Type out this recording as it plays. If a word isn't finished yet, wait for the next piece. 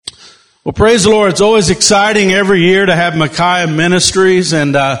Well, praise the Lord. It's always exciting every year to have Micaiah Ministries,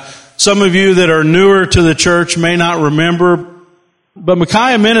 and some of you that are newer to the church may not remember, but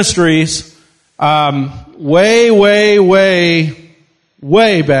Micaiah Ministries, way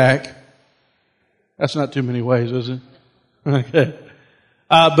back. That's not too many ways, is it? Okay.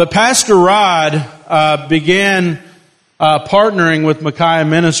 But Pastor Rod began partnering with Micaiah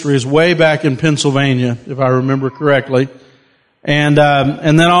Ministries way back in Pennsylvania, if I remember correctly. And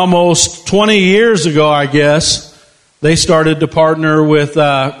then almost 20 years ago, I guess, they started to partner with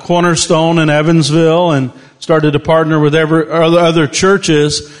Cornerstone in Evansville and started to partner with other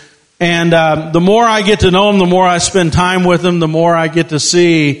churches. And the more I get to know them, the more I spend time with them, the more I get to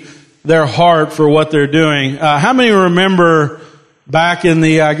see their heart for what they're doing. How many remember back in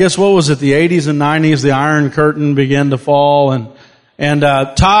the, I guess, what was it, the 80s and 90s, the Iron Curtain began to fall, and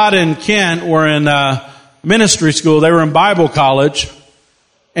Todd and Kent were in ministry school. They were in Bible college,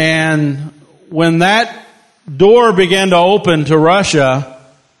 and when that door began to open to Russia,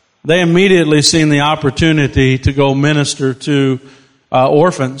 they immediately seen the opportunity to go minister to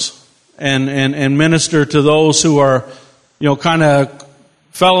orphans and minister to those who are, kind of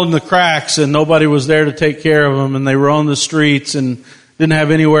fell in the cracks and nobody was there to take care of them, and they were on the streets and didn't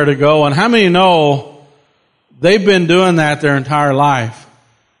have anywhere to go. And how many know they've been doing that their entire life?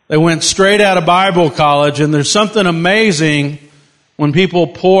 They went straight out of Bible college, and there's something amazing when people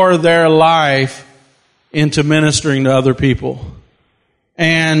pour their life into ministering to other people.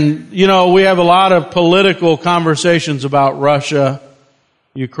 And, we have a lot of political conversations about Russia,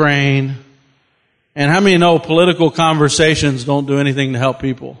 Ukraine. And how many know political conversations don't do anything to help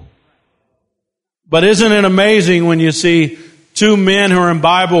people? But isn't it amazing when you see two men who are in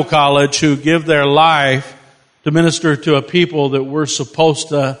Bible college who give their life to minister to a people that we're supposed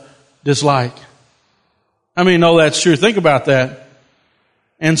to dislike? How many know that's true? Think about that.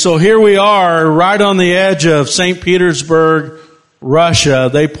 And so here we are right on the edge of St. Petersburg, Russia.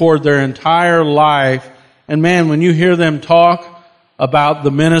 They poured their entire life. And man, when you hear them talk about the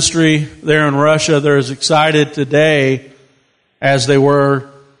ministry there in Russia, they're as excited today as they were,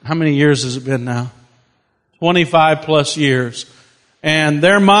 how many years has it been now? 25 plus years. And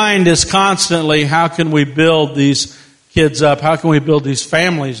their mind is constantly, how can we build these kids up? How can we build these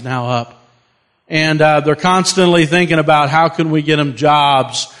families now up? And they're constantly thinking about how can we get them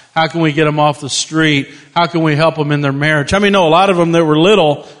jobs? How can we get them off the street? How can we help them in their marriage? How many know a lot of them that were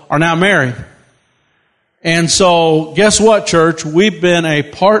little are now married? And so, guess what, church? We've been a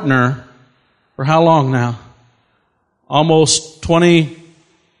partner for how long now? Almost 20,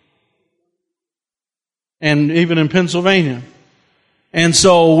 and even in Pennsylvania. And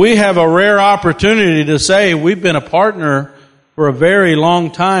so we have a rare opportunity to say we've been a partner for a very long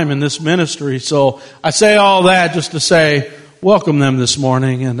time in this ministry. So I say all that just to say, welcome them this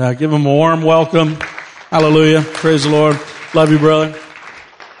morning and give them a warm welcome. Hallelujah. Praise the Lord. Love you, brother.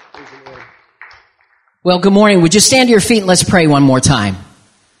 Well, good morning. Would you stand to your feet and let's pray one more time.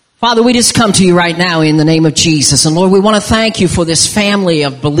 Father, we just come to you right now in the name of Jesus. And Lord, we want to thank you for this family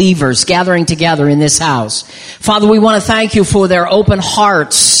of believers gathering together in this house. Father, we want to thank you for their open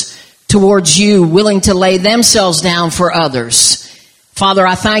hearts towards you, willing to lay themselves down for others. Father,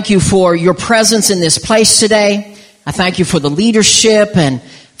 I thank you for your presence in this place today. I thank you for the leadership and,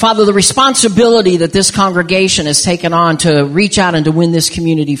 Father, the responsibility that this congregation has taken on to reach out and to win this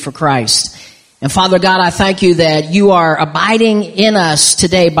community for Christ. And Father God, I thank you that you are abiding in us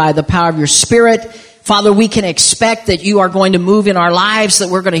today by the power of your Spirit. Father, we can expect that you are going to move in our lives, that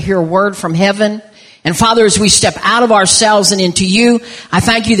we're going to hear a word from heaven. And Father, as we step out of ourselves and into you, I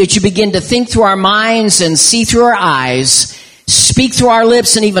thank you that you begin to think through our minds and see through our eyes, speak through our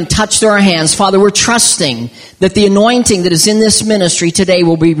lips, and even touch through our hands. Father, we're trusting that the anointing that is in this ministry today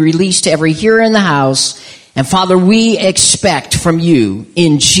will be released to every hearer in the house. And Father, we expect from you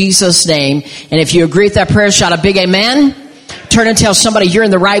in Jesus' name. And if you agree with that prayer, shout a big amen. Turn and tell somebody you're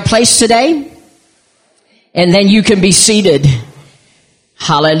in the right place today. And then you can be seated.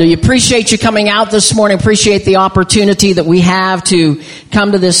 Hallelujah. Appreciate you coming out this morning. Appreciate the opportunity that we have to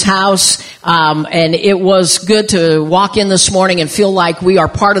come to this house. And it was good to walk in this morning and feel like we are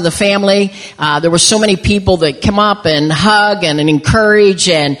part of the family. There were so many people that come up and hug and encourage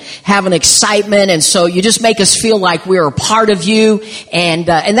and have an excitement. And so you just make us feel like we're a part of you. And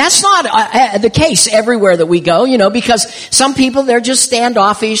that's not the case everywhere that we go, because some people, they're just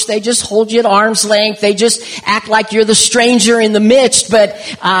standoffish. They just hold you at arm's length. They just act like you're the stranger in the midst. But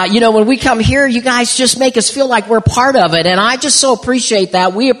that, when we come here, you guys just make us feel like we're part of it. And I just so appreciate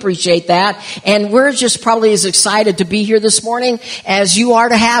that. We appreciate that. And we're just probably as excited to be here this morning as you are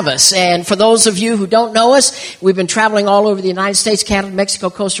to have us. And for those of you who don't know us, we've been traveling all over the United States, Canada, Mexico,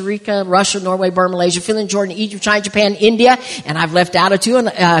 Costa Rica, Russia, Norway, Burma, Malaysia, Finland, Jordan, Egypt, China, Japan, India. And I've left out a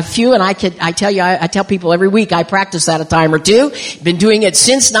few. And I tell people every week I practice that a time or two. Been doing it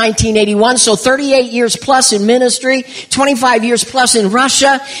since 1981. So 38 years plus in ministry, 25 years plus in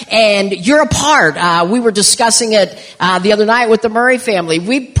Russia, and you're a part. We were discussing it the other night with the Murray family.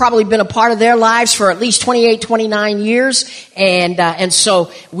 We've probably been a part of their lives for at least 28, 29 years, and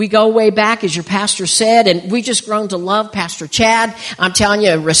so we go way back, as your pastor said, and we just grown to love Pastor Chad. I'm telling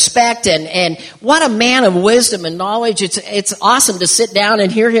you, respect, and what a man of wisdom and knowledge. It's awesome to sit down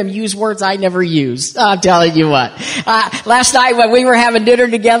and hear him use words I never used. I'm telling you what. Last night when we were having dinner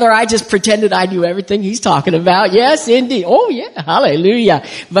together, I just pretended I knew everything he's talking about. Yes, indeed. Oh, yeah. Hallelujah.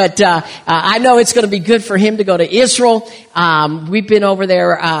 But I know it's going to be good for him to go to Israel. We've been over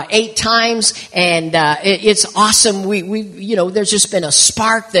there 8 times, and it's awesome. There's just been a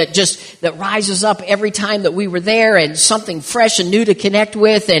spark that rises up every time that we were there, and something fresh and new to connect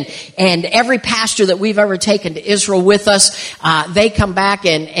with. And every pastor that we've ever taken to Israel with us, they come back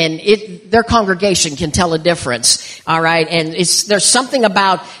and their congregation can tell a difference. All right, and there's something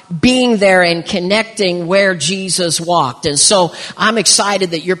about being there and connecting where Jesus walked. And so I'm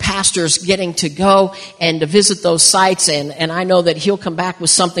excited that your pastor's getting to go and to visit those sites, and I know that he'll come back with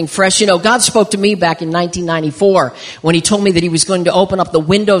something fresh. God spoke to me back in 1994 when he told me that he was going to open up the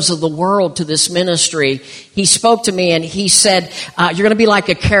windows of the world to this ministry. He spoke to me and he said, you're going to be like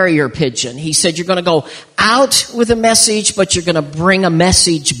a carrier pigeon. He said, you're going to go out with a message, but you're going to bring a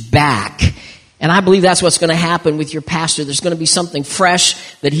message back. And I believe that's what's going to happen with your pastor. There's going to be something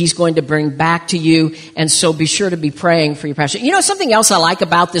fresh that he's going to bring back to you. And so be sure to be praying for your pastor. Something else I like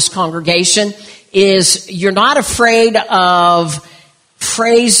about this congregation is you're not afraid of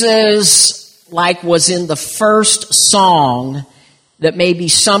phrases like was in the first song that maybe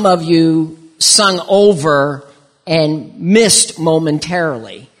some of you sung over and missed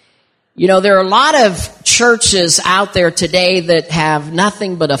momentarily. There are a lot of churches out there today that have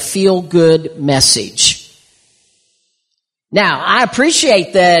nothing but a feel-good message. Now, I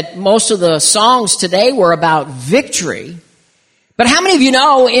appreciate that most of the songs today were about victory, but how many of you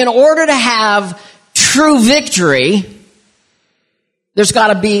know in order to have true victory, there's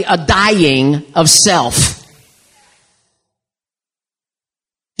got to be a dying of self?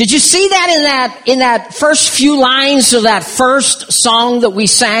 Did you see that in that first few lines of that first song that we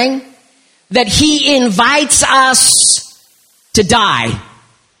sang? That he invites us to die.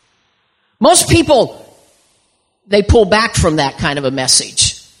 Most people, they pull back from that kind of a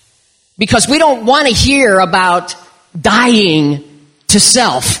message because we don't want to hear about dying to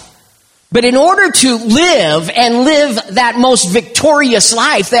self. But in order to live and live that most victorious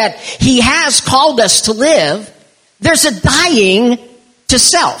life that he has called us to live, there's a dying to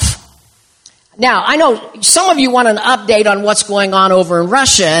self. Now, I know some of you want an update on what's going on over in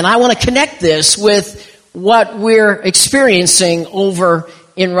Russia, and I want to connect this with what we're experiencing over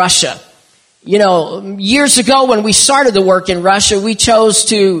in Russia. Years ago when we started the work in Russia, we chose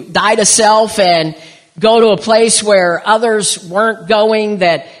to die to self and go to a place where others weren't going,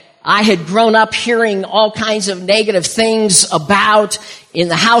 that I had grown up hearing all kinds of negative things about. In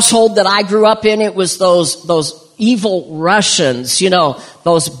the household that I grew up in, it was those evil Russians,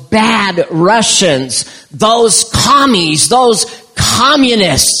 those bad Russians, those commies, those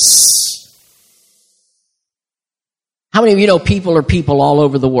communists. How many of you know people are people all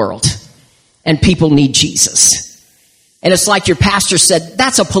over the world, and people need Jesus? And it's like your pastor said,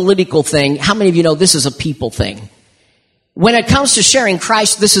 that's a political thing. How many of you know this is a people thing? When it comes to sharing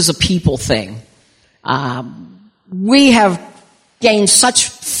Christ, this is a people thing. We have gained such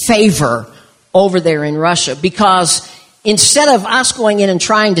favor over there in Russia because instead of us going in and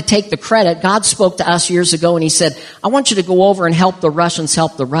trying to take the credit, God spoke to us years ago and he said, I want you to go over and help the Russians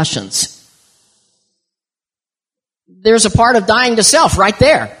help the Russians. There's a part of dying to self right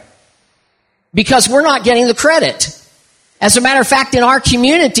there because we're not getting the credit. As a matter of fact, in our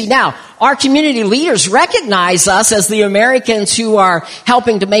community now, our community leaders recognize us as the Americans who are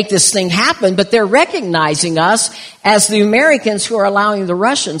helping to make this thing happen, but they're recognizing us as the Americans who are allowing the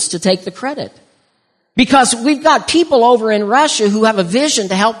Russians to take the credit. Because we've got people over in Russia who have a vision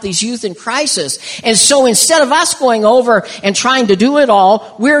to help these youth in crisis. And so instead of us going over and trying to do it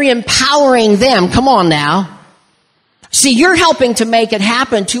all, we're empowering them. Come on now. See, you're helping to make it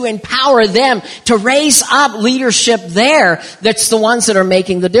happen, to empower them, to raise up leadership there that's the ones that are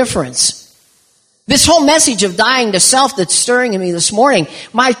making the difference. This whole message of dying to self that's stirring in me this morning,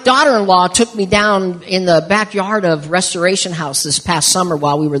 my daughter-in-law took me down in the backyard of Restoration House this past summer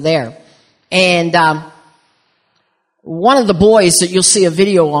while we were there. And one of the boys that you'll see a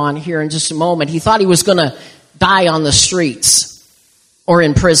video on here in just a moment, he thought he was going to die on the streets or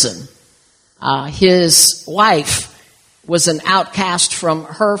in prison. His wife was an outcast from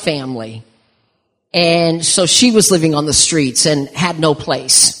her family, and so she was living on the streets and had no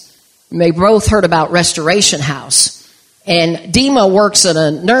place. They both heard about Restoration House. And Dima works at a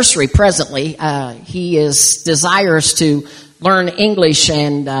nursery presently. He desires to learn English,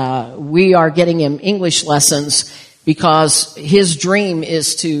 and we are getting him English lessons because his dream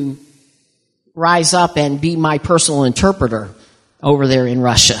is to rise up and be my personal interpreter over there in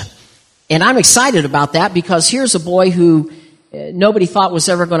Russia. And I'm excited about that because here's a boy who nobody thought was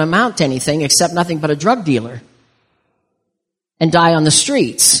ever going to amount to anything except nothing but a drug dealer and die on the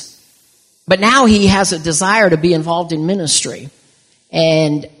streets. But now he has a desire to be involved in ministry.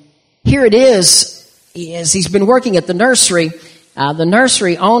 And here it is, as he's been working at the nursery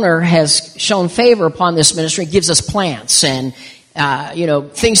owner has shown favor upon this ministry, gives us plants and,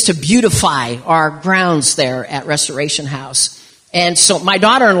 things to beautify our grounds there at Restoration House. And so my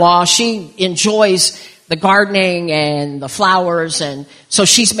daughter-in-law, she enjoys the gardening and the flowers, and so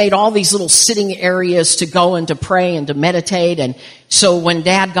she's made all these little sitting areas to go and to pray and to meditate. And so when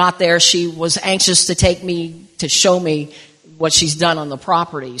Dad got there, she was anxious to take me to show me what she's done on the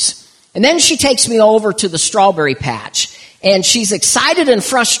properties. And then she takes me over to the strawberry patch. And she's excited and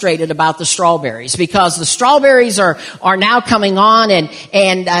frustrated about the strawberries because the strawberries are now coming on,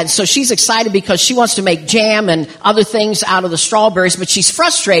 and so she's excited because she wants to make jam and other things out of the strawberries, but she's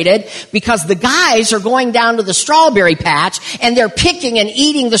frustrated because the guys are going down to the strawberry patch and they're picking and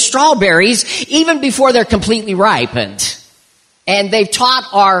eating the strawberries even before they're completely ripened. And they've taught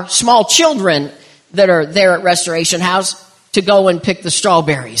our small children that are there at Restoration House to go and pick the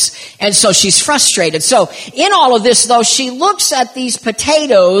strawberries. And so she's frustrated. So in all of this, though, she looks at these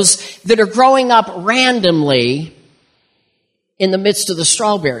potatoes that are growing up randomly in the midst of the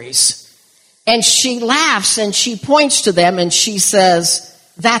strawberries. And she laughs and she points to them and she says,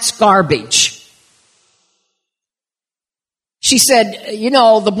 "That's garbage." She said,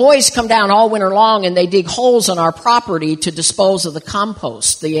 the boys come down all winter long and they dig holes on our property to dispose of the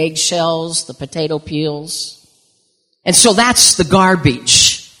compost, the eggshells, the potato peels. And so that's the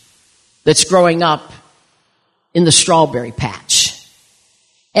garbage that's growing up in the strawberry patch.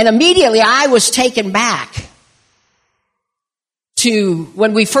 And immediately I was taken back to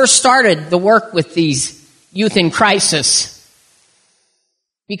when we first started the work with these youth in crisis.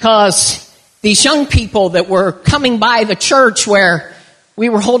 Because these young people that were coming by the church where we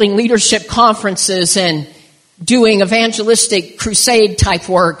were holding leadership conferences and doing evangelistic crusade type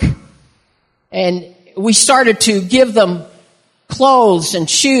work, and we started to give them clothes and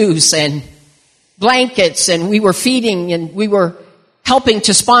shoes and blankets, and we were feeding, and we were helping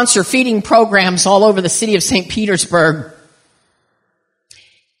to sponsor feeding programs all over the city of St. Petersburg.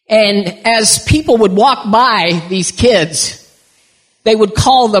 And as people would walk by these kids, they would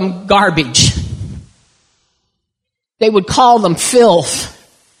call them garbage. They would call them filth.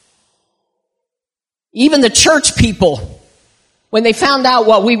 Even the church people, when they found out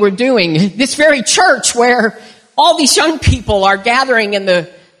what we were doing, this very church where all these young people are gathering and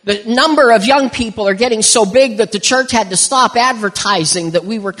the number of young people are getting so big that the church had to stop advertising that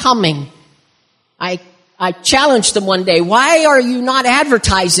we were coming. I challenged them one day, "Why are you not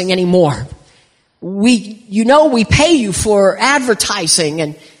advertising anymore? We pay you for advertising."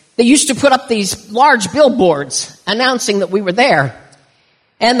 And they used to put up these large billboards announcing that we were there.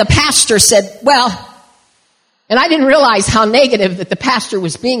 And the pastor said, and I didn't realize how negative that the pastor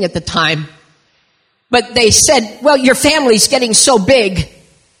was being at the time. But they said, "Your family's getting so big,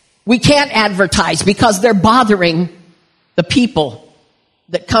 we can't advertise because they're bothering the people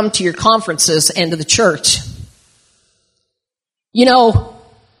that come to your conferences and to the church."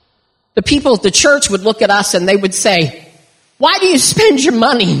 The people at the church would look at us and they would say, "Why do you spend your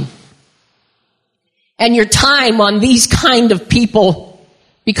money and your time on these kind of people?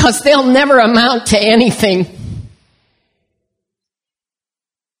 Because they'll never amount to anything."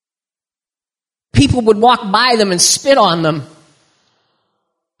 People would walk by them and spit on them.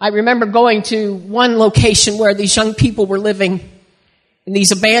 I remember going to one location where these young people were living in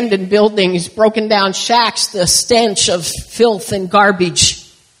these abandoned buildings, broken down shacks, the stench of filth and garbage.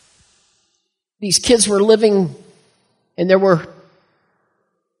 These kids were living, and there were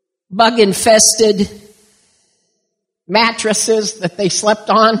bug-infested mattresses that they slept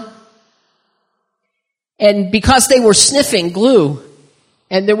on. And because they were sniffing glue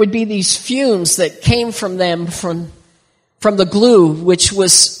And there would be these fumes that came from them from the glue, which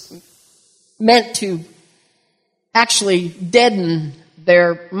was meant to actually deaden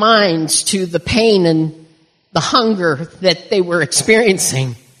their minds to the pain and the hunger that they were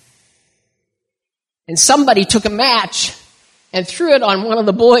experiencing. And somebody took a match and threw it on one of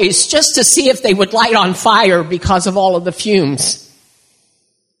the boys just to see if they would light on fire because of all of the fumes.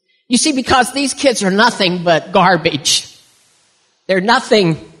 You see, because these kids are nothing but garbage. They're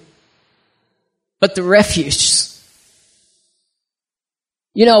nothing but the refuse.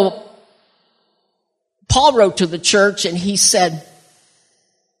 You know, Paul wrote to the church and he said,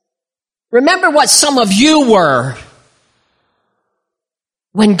 remember what some of you were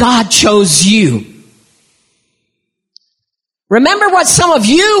when God chose you. Remember what some of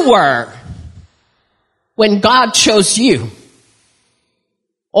you were when God chose you.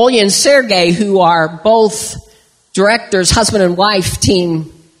 Olya and Sergei, who are both directors, husband and wife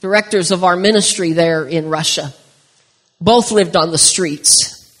team, directors of our ministry there in Russia, both lived on the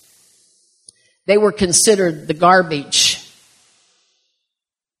streets. They were considered the garbage.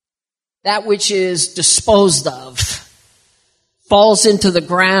 That which is disposed of falls into the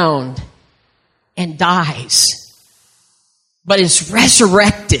ground and dies, but is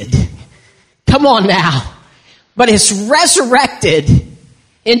resurrected. Come on now. But it's resurrected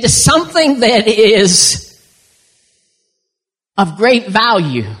into something that is of great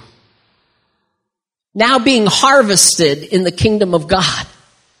value, now being harvested in the kingdom of God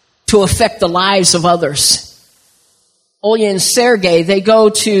to affect the lives of others. Olya and Sergei, they go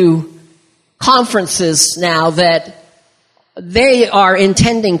to conferences now that they are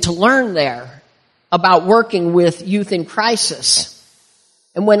intending to learn there about working with youth in crisis.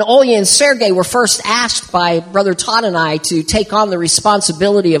 And when Olya and Sergei were first asked by Brother Todd and I to take on the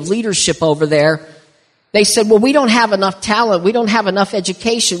responsibility of leadership over there, they said, well, we don't have enough talent. We don't have enough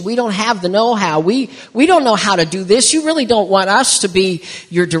education. We don't have the know-how. We don't know how to do this. You really don't want us to be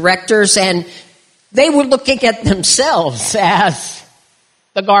your directors. And they were looking at themselves as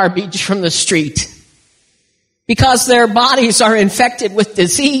the garbage from the street because their bodies are infected with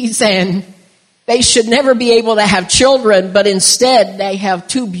disease and they should never be able to have children, but instead they have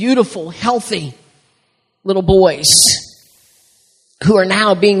two beautiful, healthy little boys who are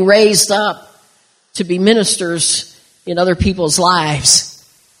now being raised up to be ministers in other people's lives.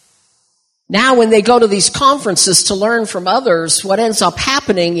 Now when they go to these conferences to learn from others, what ends up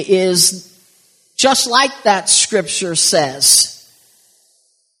happening is just like that scripture says,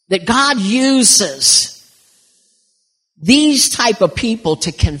 that God uses these type of people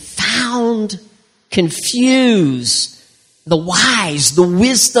to confuse the wise, the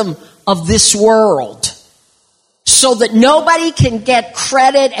wisdom of this world, so that nobody can get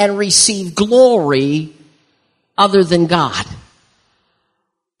credit and receive glory other than God.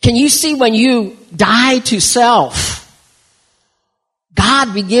 Can you see when you die to self,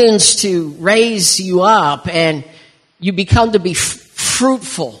 God begins to raise you up and you become to be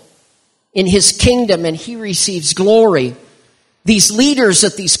fruitful in His kingdom and He receives glory. These leaders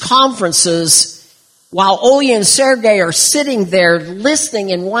at these conferences, while Olya and Sergei are sitting there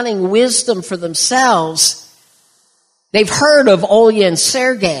listening and wanting wisdom for themselves, they've heard of Olya and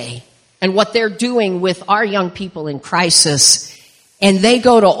Sergei and what they're doing with our young people in crisis. And they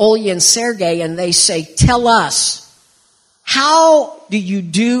go to Olya and Sergei and they say, tell us, how do you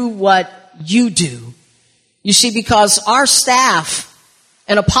do what you do? You see, because our staff,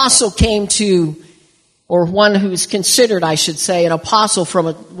 an apostle came to, or one who's considered, I should say, an apostle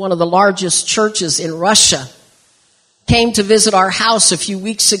from one of the largest churches in Russia, came to visit our house a few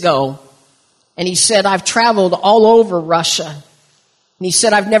weeks ago. And he said, I've traveled all over Russia. And he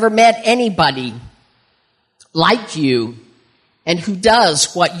said, I've never met anybody like you and who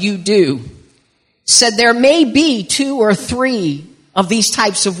does what you do. Said there may be 2 or 3 of these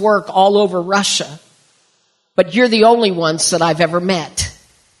types of work all over Russia, but you're the only ones that I've ever met.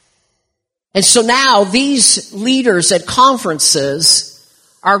 And so now these leaders at conferences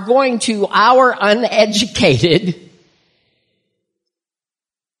are going to our uneducated,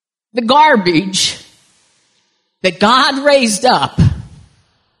 the garbage that God raised up.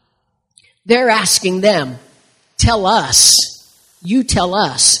 They're asking them, tell us, you tell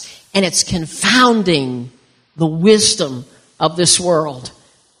us. And it's confounding the wisdom of this world.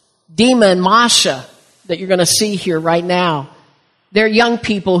 Dima and Masha, that you're going to see here right now, they're young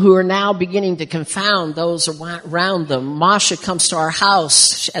people who are now beginning to confound those around them. Masha comes to our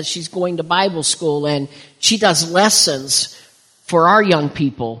house as she's going to Bible school, and she does lessons for our young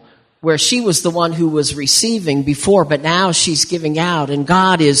people, where she was the one who was receiving before, but now she's giving out, and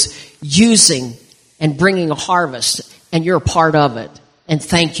God is using and bringing a harvest, and you're a part of it. And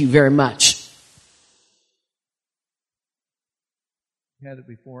thank you very much. You had it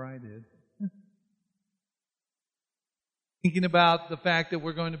before I did. Thinking about the fact that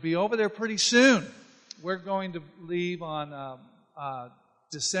we're going to be over there pretty soon. We're going to leave on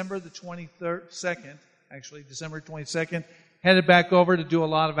December the 22nd, actually December 22nd, headed back over to do a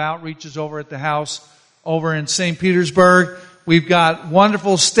lot of outreaches over at the house over in St. Petersburg. We've got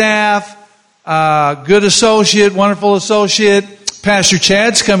wonderful staff, good associate, wonderful associate. Pastor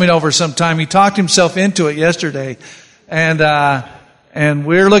Chad's coming over sometime. He talked himself into it yesterday. And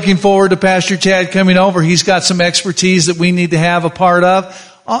we're looking forward to Pastor Chad coming over. He's got some expertise that we need to have a part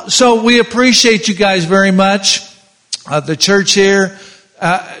of. So we appreciate you guys very much. The church here,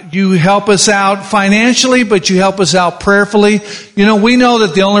 you help us out financially, but you help us out prayerfully. You know, we know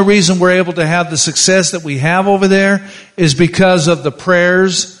that the only reason we're able to have the success that we have over there is because of the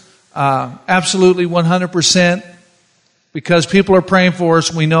prayers. Absolutely 100%. Because people are praying for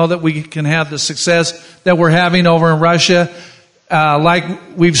us, we know that we can have the success that we're having over in Russia.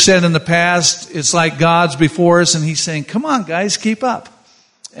 Like we've said in the past, it's like God's before us and He's saying, come on guys, keep up.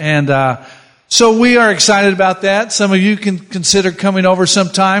 And so we are excited about that. Some of you can consider coming over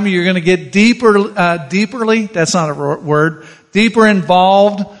sometime. You're going to get deeper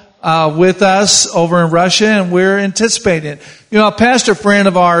involved with us over in Russia, and we're anticipating it. You know, a pastor friend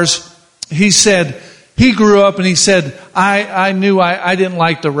of ours, he said, he grew up and he said, I knew I didn't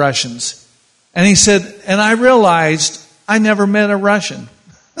like the Russians. And he said, and I realized I never met a Russian.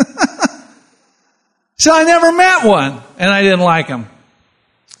 So I never met one, and I didn't like him.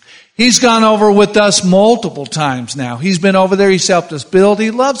 He's gone over with us multiple times now. He's been over there. He's helped us build.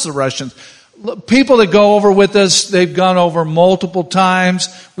 He loves the Russians. People that go over with us, they've gone over multiple times.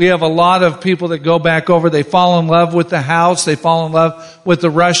 We have a lot of people that go back over. They fall in love with the house. They fall in love with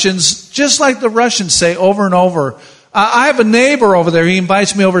the Russians, just like the Russians say over and over. I have a neighbor over there. He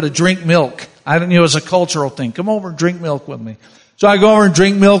invites me over to drink milk. I didn't know it was a cultural thing. Come over and drink milk with me. So I go over and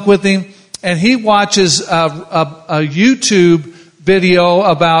drink milk with him, and he watches a YouTube video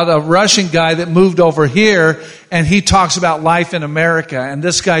about a Russian guy that moved over here, and he talks about life in America. And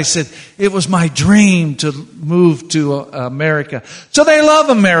this guy said, it was my dream to move to America. So they love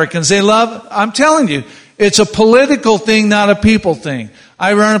Americans. I'm telling you, it's a political thing, not a people thing.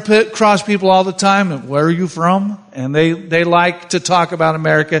 I run across people all the time, and where are you from? And they like to talk about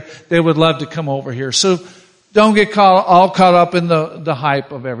America. They would love to come over here. So don't get all caught up in the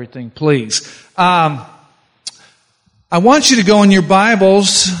hype of everything, please. I want you to go in your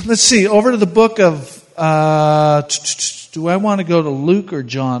Bibles. Let's see, over to the book of, do I want to go to Luke or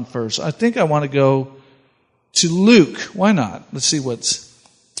John first? I think I want to go to Luke. Why not? Let's see what's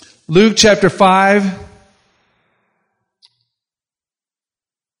Luke chapter 5.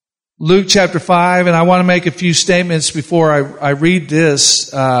 Luke chapter 5, and I want to make a few statements before I read this,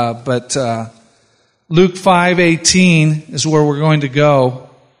 but Luke 5:18 is where we're going to go.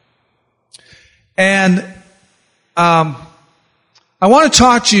 And I want to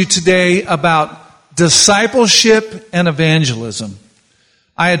talk to you today about discipleship and evangelism.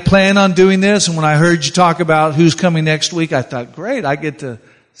 I had planned on doing this, and when I heard you talk about who's coming next week, I thought, great, I get to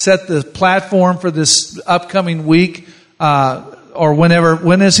set the platform for this upcoming week, or whenever.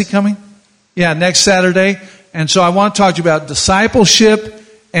 When is he coming? Yeah, next Saturday. And so I want to talk to you about discipleship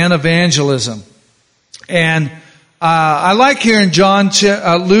and evangelism. And I like here in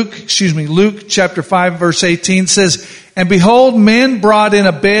Luke chapter 5 verse 18 says, and behold, men brought in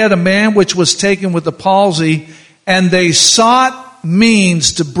a bed a man which was taken with the palsy, and they sought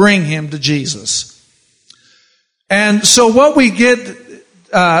means to bring him to Jesus. And so what we get,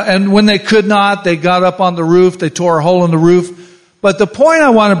 and when they could not, they got up on the roof, they tore a hole in the roof. But the point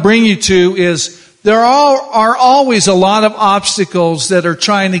I want to bring you to is there are always a lot of obstacles that are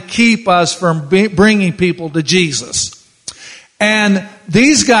trying to keep us from bringing people to Jesus. And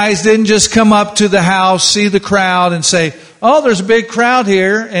these guys didn't just come up to the house, see the crowd, and say, oh, there's a big crowd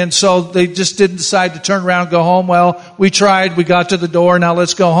here. And so they just didn't decide to turn around and go home. Well, we tried, we got to the door, now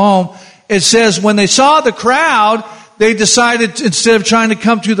let's go home. It says when they saw the crowd, they decided instead of trying to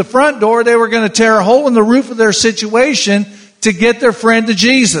come through the front door, they were going to tear a hole in the roof of their situation to get their friend to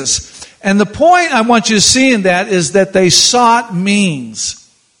Jesus. And the point I want you to see in that is that they sought means.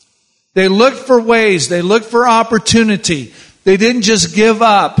 They looked for ways. They looked for opportunity. They didn't just give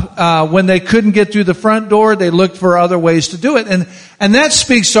up when they couldn't get through the front door. They looked for other ways to do it. And that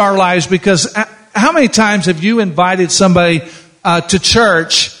speaks to our lives, because how many times have you invited somebody to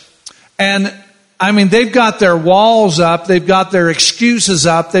church, and I mean, they've got their walls up, they've got their excuses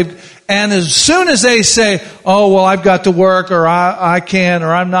up, and as soon as they say, oh, well, I've got to work, or I can't,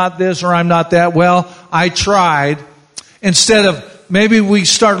 or I'm not this, or I'm not that, well, I tried, instead of, maybe we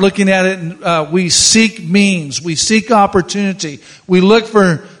start looking at it and we seek means, we seek opportunity, we look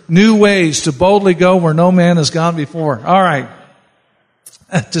for new ways to boldly go where no man has gone before. All right.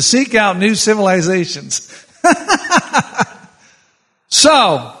 To seek out new civilizations.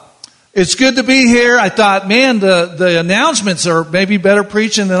 So, it's good to be here. I thought, man, the announcements are maybe better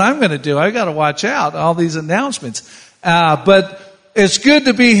preaching than I'm going to do. I got to watch out, all these announcements. But it's good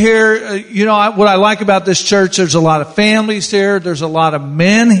to be here. You know, what I like about this church, there's a lot of families here. There's a lot of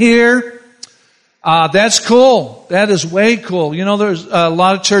men here. That's cool. That is way cool. You know, there's a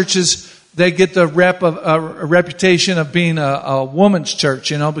lot of churches, they get the a reputation of being a woman's church,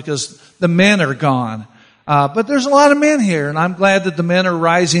 you know, because the men are gone. But there's a lot of men here, and I'm glad that the men are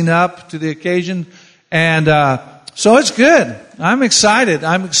rising up to the occasion. And so it's good. I'm excited.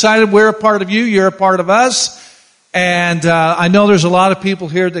 We're a part of you. You're a part of us. And I know there's a lot of people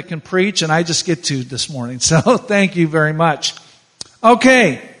here that can preach, and I just get to this morning. So thank you very much.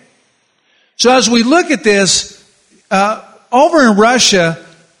 Okay. So as we look at this, over in Russia,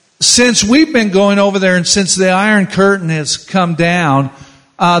 since we've been going over there and since the Iron Curtain has come down,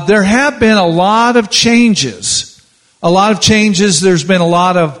 there have been a lot of changes. There's been a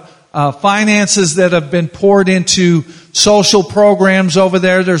lot of finances that have been poured into social programs over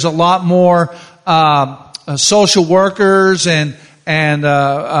there. There's a lot more social workers and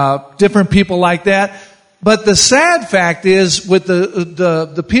different people like that. But the sad fact is, with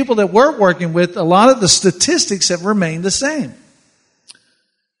the people that we're working with, a lot of the statistics have remained the same.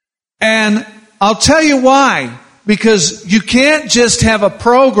 And I'll tell you why. Because you can't just have a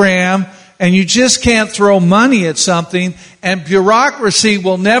program and you just can't throw money at something, and bureaucracy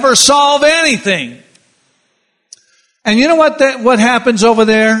will never solve anything. And you know what happens over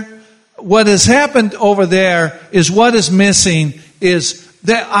there? What has happened over there is what is missing is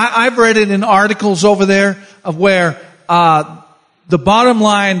that I've read it in articles over there of where the bottom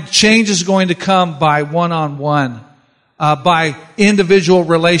line change is going to come by one-on-one, by individual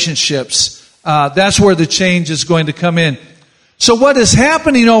relationships. That's where the change is going to come in. So what is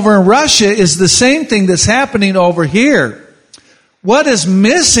happening over in Russia is the same thing that's happening over here. What is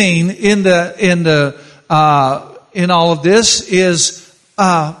missing in all of this is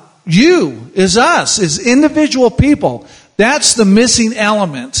us, is individual people. That's the missing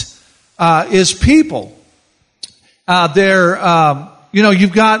element, is people.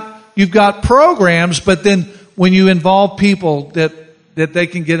 You've got programs, but then when you involve people that they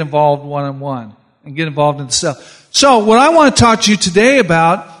can get involved one-on-one and get involved in the stuff. So what I want to talk to you today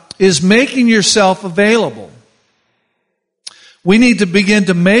about is making yourself available. We need to begin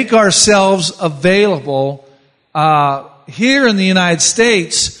to make ourselves available here in the United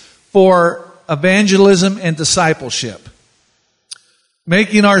States for evangelism and discipleship.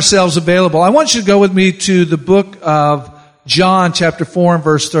 Making ourselves available. I want you to go with me to the book of John chapter 4 and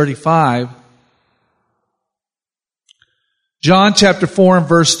verse 35. John chapter 4 and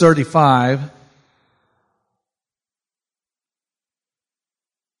verse 35.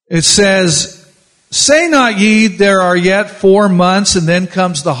 It says, "Say not ye, there are yet 4 months, and then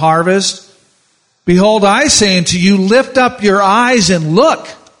comes the harvest. Behold, I say unto you, lift up your eyes and look."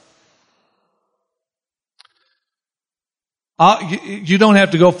 You don't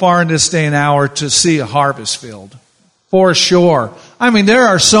have to go far in this day and hour to see a harvest field. For sure. I mean, there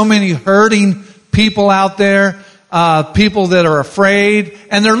are so many hurting people out there. People that are afraid,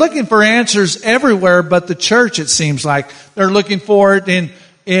 and they're looking for answers everywhere but the church, it seems like. They're looking for it in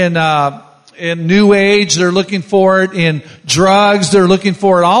New Age, they're looking for it in drugs, they're looking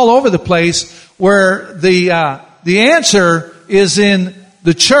for it all over the place, where the answer is in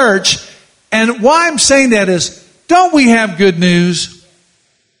the church. And why I'm saying that is, don't we have good news?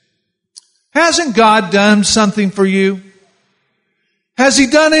 Hasn't God done something for you? Has He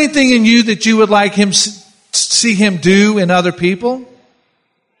done anything in you that you would like Him see Him do in other people?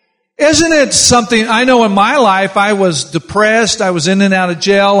 Isn't it something? I know in my life I was depressed, I was in and out of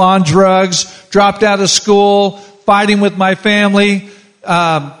jail, on drugs, dropped out of school, fighting with my family.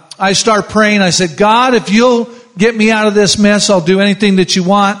 I started praying. I said, God, if you'll get me out of this mess, I'll do anything that you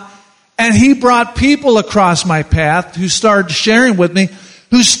want. And He brought people across my path who started sharing with me,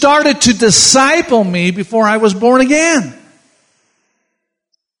 who started to disciple me before I was born again.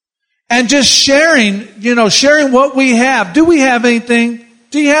 And just sharing what we have. Do we have anything?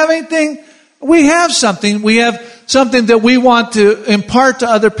 Do you have anything? We have something. We have something that we want to impart to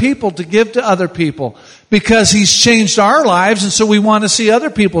other people, to give to other people. Because He's changed our lives, and so we want to see other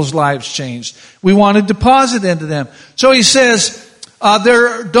people's lives changed. We want to deposit into them. So He says,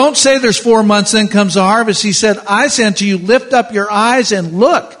 don't say there's 4 months, then comes the harvest. He said, I say unto you, lift up your eyes and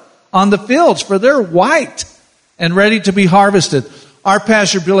look on the fields, for they're white and ready to be harvested. Our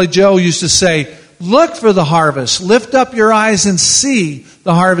pastor, Billy Joe, used to say, look for the harvest. Lift up your eyes and see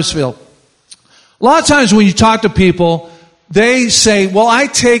the harvest field. A lot of times when you talk to people, they say, well, I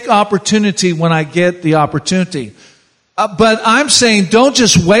take opportunity when I get the opportunity. But I'm saying don't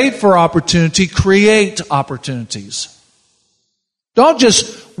just wait for opportunity, create opportunities. Don't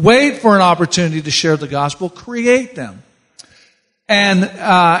just wait for an opportunity to share the gospel, create them. And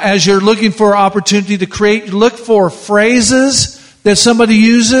as you're looking for opportunity to create, look for phrases that somebody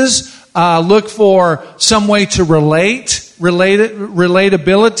uses. Look for some way to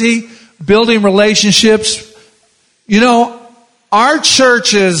relatability, building relationships. You know, our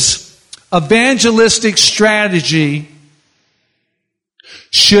church's evangelistic strategy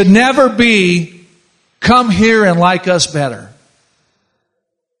should never be, come here and like us better.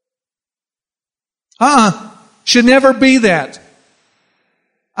 Should never be that.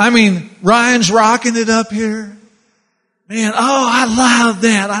 I mean, Ryan's rocking it up here. Man, I love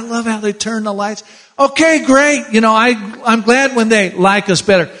that. I love how they turn the lights. Okay, great. You know, I'm glad when they like us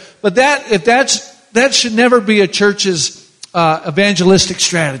better. But that should never be a church's evangelistic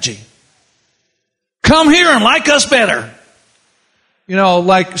strategy. Come here and like us better. You know,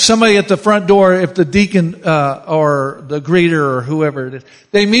 like somebody at the front door, if the deacon or the greeter or whoever it is,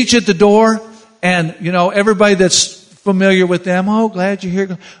 they meet you at the door, and you know everybody that's familiar with them. Oh, glad you're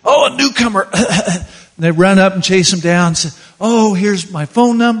here. Oh, a newcomer. And they run up and chase them down and say, oh, here's my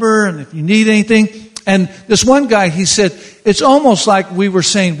phone number, and if you need anything. And this one guy, he said, it's almost like we were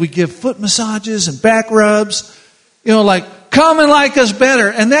saying we give foot massages and back rubs, you know, like, come and like us better.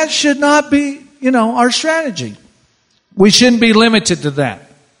 And that should not be, you know, our strategy. We shouldn't be limited to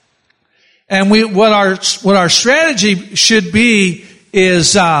that. And what our strategy should be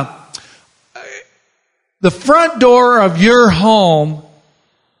is the front door of your home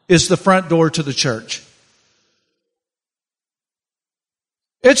is the front door to the church.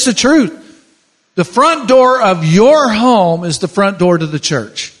 It's the truth. The front door of your home is the front door to the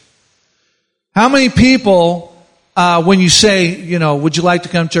church. How many people, when you say, you know, would you like to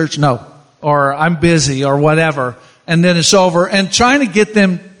come to church? No. Or I'm busy or whatever. And then it's over. And trying to get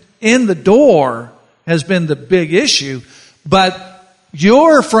them in the door has been the big issue. But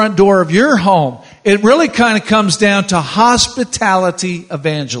your front door of your home, it really kind of comes down to hospitality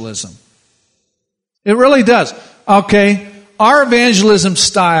evangelism. It really does. Okay. Our evangelism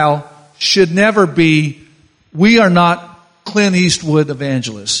style should never be, we are not Clint Eastwood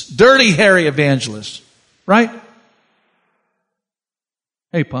evangelists, Dirty Harry evangelists, right?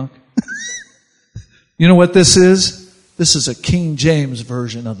 Hey, punk. You know what this is? This is a King James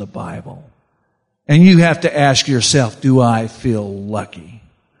version of the Bible. And you have to ask yourself, do I feel lucky?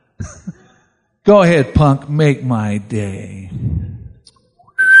 Go ahead, punk, make my day.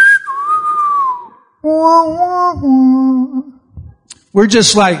 We're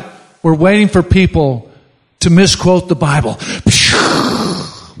just like, we're waiting for people to misquote the Bible.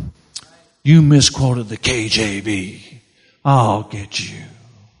 You misquoted the KJV. I'll get you.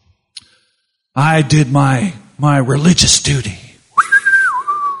 I did my religious duty.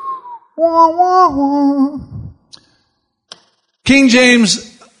 King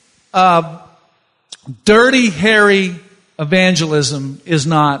James, Dirty Harry evangelism is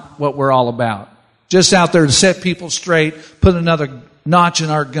not what we're all about. Just out there to set people straight, put another notch in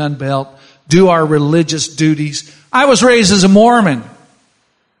our gun belt, do our religious duties. I was raised as a Mormon.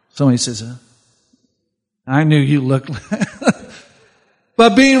 Somebody says, I knew you looked like...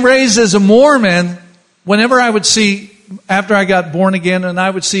 But being raised as a Mormon, whenever I would see, after I got born again, and I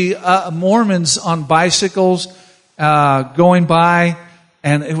would see Mormons on bicycles going by,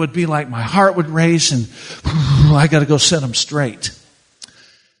 and it would be like my heart would race, and I got to go set them straight.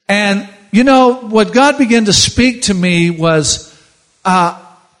 And, you know, what God began to speak to me was, how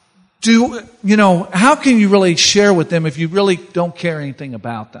can you really share with them if you really don't care anything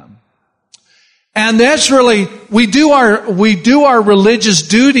about them? And that's really, we do our religious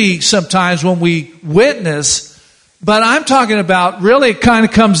duty sometimes when we witness, but I'm talking about really it kind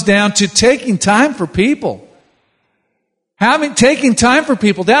of comes down to taking time for people. Taking time for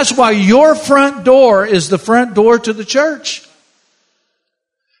people. That's why your front door is the front door to the church.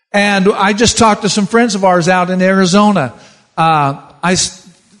 And I just talked to some friends of ours out in Arizona. Todd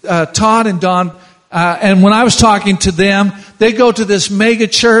and Don, and when I was talking to them, they go to this mega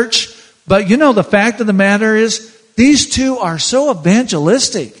church. But you know, the fact of the matter is, these two are so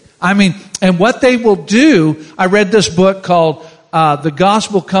evangelistic. I mean, and what they will do, I read this book called The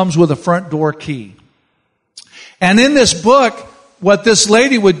Gospel Comes with a Front Door Key. And in this book, what this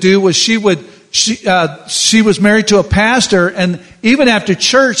lady would do was she was married to a pastor, and even after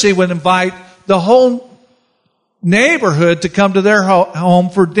church, they would invite the whole neighborhood to come to their home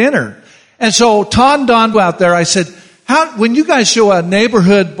for dinner. And so Todd and Don go out there. I said, when you guys show a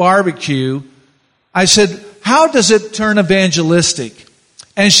neighborhood barbecue, I said, how does it turn evangelistic?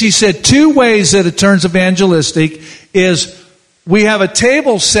 And she said 2 ways that it turns evangelistic is we have a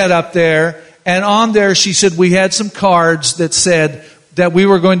table set up there, and on there she said we had some cards that said that we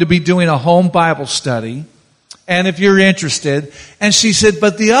were going to be doing a home Bible study. And if you're interested. And she said,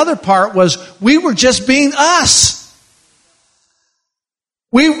 but the other part was we were just being us.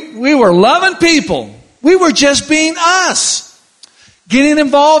 We were loving people. We were just being us. Getting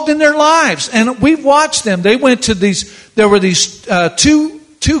involved in their lives. And we've watched them. They went to there were these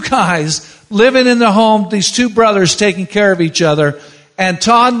two guys living in the home, these 2 brothers taking care of each other. And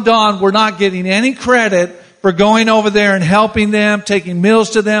Todd and Don were not getting any credit for going over there and helping them, taking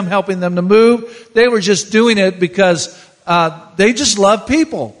meals to them, helping them to move. They were just doing it because they just love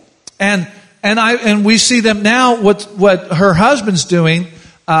people. And we see them now. What her husband's doing.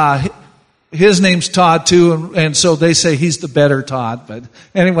 His name's Todd too, and so they say he's the better Todd. But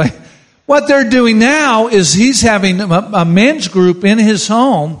anyway, what they're doing now is he's having a men's group in his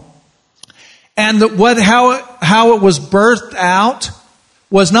home, and how it was birthed out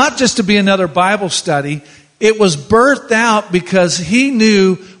was not just to be another Bible study. It was birthed out because he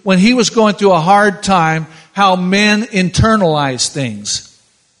knew when he was going through a hard time how men internalize things.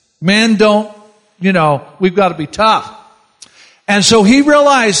 Men don't, we've got to be tough. And so he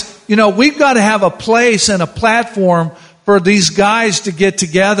realized, we've got to have a place and a platform for these guys to get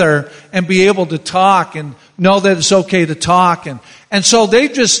together and be able to talk and know that it's okay to talk. And so they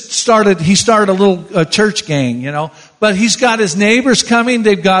just he started a little church gang, but he's got his neighbors coming.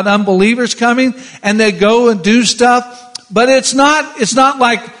 They've got unbelievers coming, and they go and do stuff. But it's not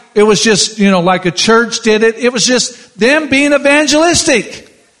like it was just, like a church did it. It was just them being evangelistic.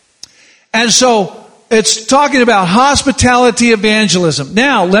 And so it's talking about hospitality evangelism.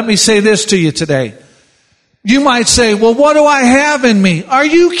 Now, let me say this to you today. You might say, well, what do I have in me? Are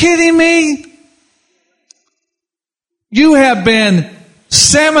you kidding me? You have been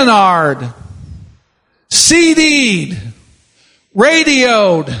seminared, CD'd,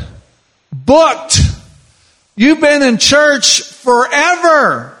 radioed, booked. You've been in church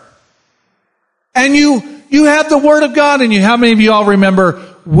forever. And you have the Word of God in you. How many of you all remember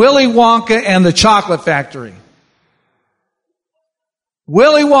Willy Wonka and the Chocolate Factory?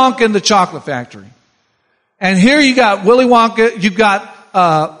 Willy Wonka and the Chocolate Factory. And here you got Willy Wonka, you've got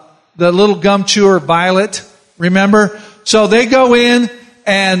the little gum chewer Violet, remember? So they go in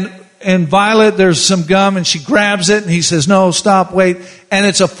and Violet, there's some gum and she grabs it and he says, no, stop, wait. And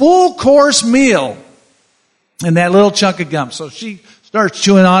it's a full course meal in that little chunk of gum. So she starts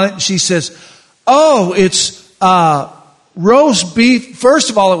chewing on it and she says, oh, it's roast beef. First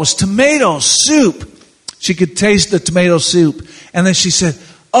of all, it was tomato soup. She could taste the tomato soup. And then she said,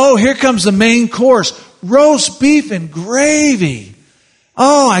 oh, here comes the main course. Roast beef and gravy.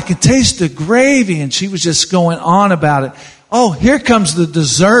 Oh, I can taste the gravy. And she was just going on about it. Oh, here comes the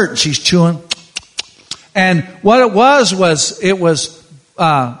dessert. And she's chewing. And what it was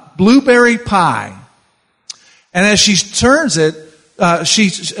blueberry pie. And as she turns it, as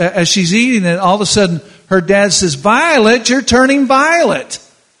she's eating it, all of a sudden her dad says, Violet, you're turning violet.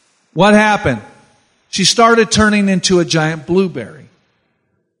 What happened? She started turning into a giant blueberry.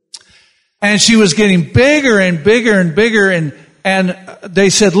 And she was getting bigger and bigger and bigger, and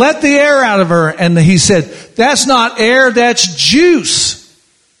they said, let the air out of her. And he said, that's not air, that's juice.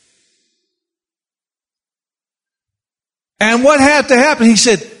 And what had to happen? He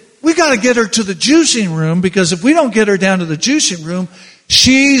said, we got to get her to the juicing room, because if we don't get her down to the juicing room,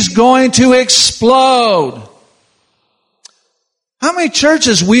 she's going to explode. How many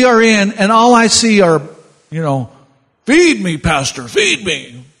churches we are in, and all I see are, feed me, pastor, feed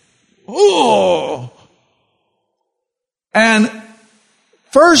me. Oh. And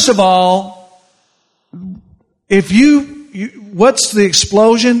first of all, if what's the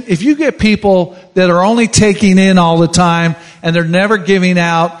explosion? If you get people that are only taking in all the time and they're never giving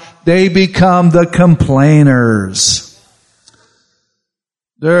out, they become the complainers.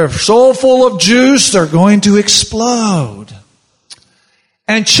 They're so full of juice, they're going to explode.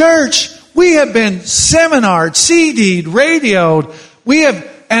 And church, we have been seminared, CD'd, radioed.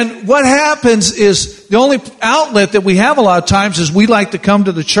 And what happens is the only outlet that we have a lot of times is we like to come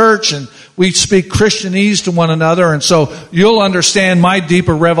to the church and we speak Christianese to one another. And so you'll understand my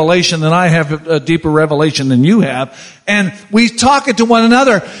deeper revelation than I have a deeper revelation than you have. And we talk it to one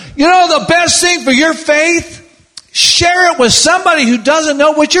another. The best thing for your faith? Share it with somebody who doesn't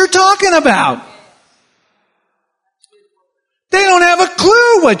know what you're talking about. They don't have a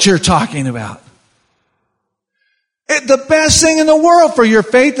clue what you're talking about. The best thing in the world for your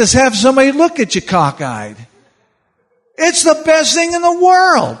faith is have somebody look at you cockeyed. It's the best thing in the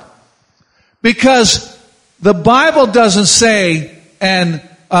world. Because the Bible doesn't say, and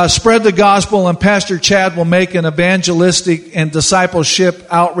spread the gospel and Pastor Chad will make an evangelistic and discipleship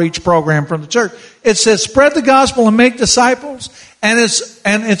outreach program from the church. It says spread the gospel and make disciples. And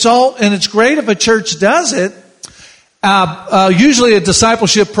it's great if a church does it. Usually a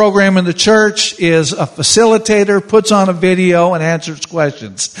discipleship program in the church is a facilitator, puts on a video and answers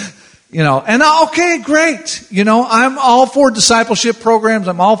questions. And okay, great. I'm all for discipleship programs.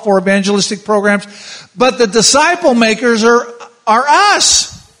 I'm all for evangelistic programs. But the disciple makers are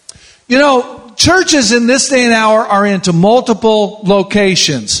us. Churches in this day and hour are into multiple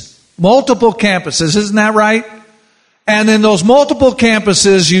locations, multiple campuses. Isn't that right? And in those multiple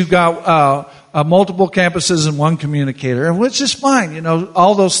campuses, you've got multiple campuses and one communicator, which is fine.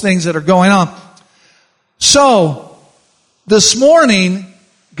 All those things that are going on. So, this morning,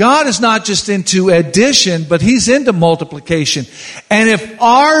 God is not just into addition, but He's into multiplication. And if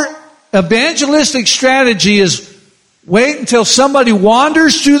our evangelistic strategy is wait until somebody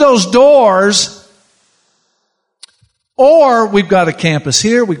wanders through those doors, or we've got a campus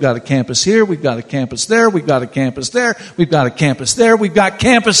here, we've got a campus here, we've got a campus there, we've got a campus there, we've got a campus there, we've got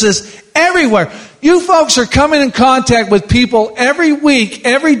campuses everywhere. You folks are coming in contact with people every week,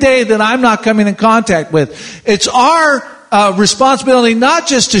 every day that I'm not coming in contact with. It's our responsibility not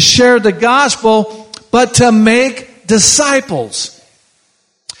just to share the gospel, but to make disciples.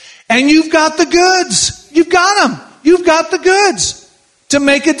 And you've got the goods. You've got them. You've got the goods to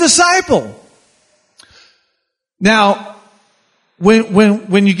make a disciple. Now,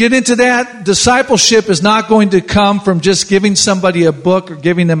 when you get into that, discipleship is not going to come from just giving somebody a book or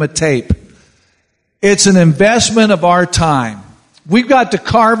giving them a tape. It's an investment of our time. We've got to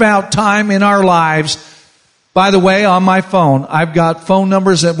carve out time in our lives. By the way, on my phone, I've got phone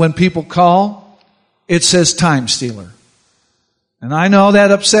numbers that when people call, it says time stealer. And I know that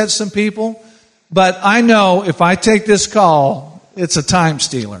upsets some people, but I know if I take this call, it's a time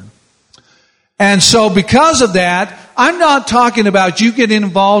stealer. And so because of that, I'm not talking about you getting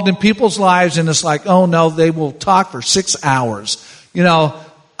involved in people's lives and it's like, oh no, they will talk for 6 hours.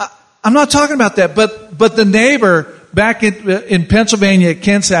 I'm not talking about that. But the neighbor back in Pennsylvania at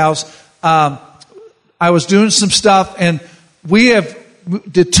Kent's house, I was doing some stuff and we have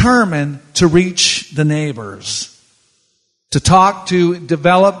determined to reach the neighbors. To talk, to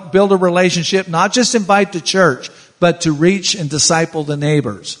develop, build a relationship, not just invite to church, but to reach and disciple the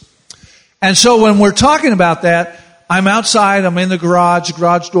neighbors. And so when we're talking about that, I'm outside, I'm in the garage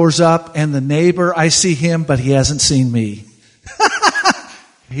door's up, and the neighbor, I see him, but he hasn't seen me.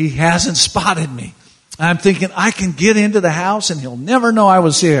 He hasn't spotted me. I'm thinking, I can get into the house and he'll never know I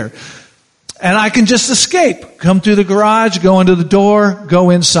was here. And I can just escape, come through the garage, go into the door,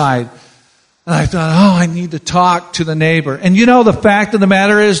 go inside. And I thought, I need to talk to the neighbor. And the fact of the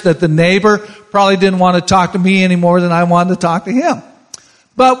matter is that the neighbor probably didn't want to talk to me any more than I wanted to talk to him.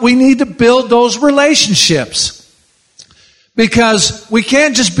 But we need to build those relationships. Because we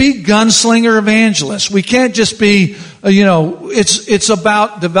can't just be gunslinger evangelists. We can't just be, it's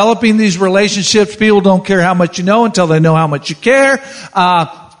about developing these relationships. People don't care how much you know until they know how much you care.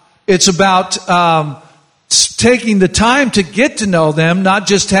 It's about taking the time to get to know them, not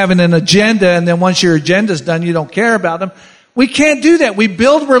just having an agenda, and then once your agenda's done, you don't care about them. We can't do that. We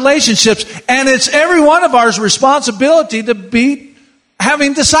build relationships, and it's every one of ours responsibility to be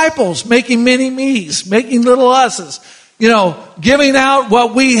having disciples, making mini me's, making little us's, giving out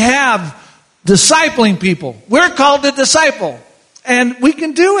what we have, discipling people. We're called to disciple, and we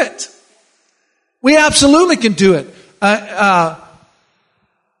can do it. We absolutely can do it.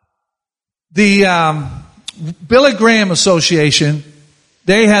 The Billy Graham Association,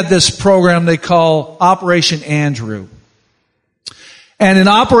 they had this program they call Operation Andrew. And in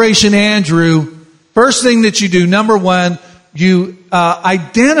Operation Andrew, first thing that you do, number one, you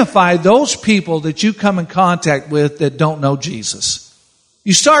identify those people that you come in contact with that don't know Jesus.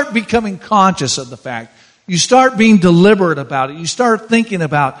 You start becoming conscious of the fact. You start being deliberate about it. You start thinking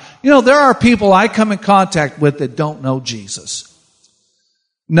about, there are people I come in contact with that don't know Jesus.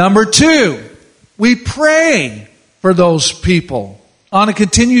 Number two, we pray for those people on a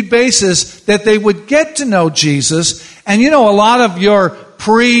continued basis that they would get to know Jesus. And a lot of your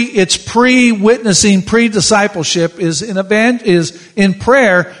pre-witnessing, pre-discipleship is in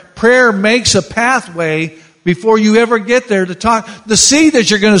prayer. Prayer makes a pathway before you ever get there to talk. The seed that